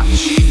so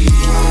much.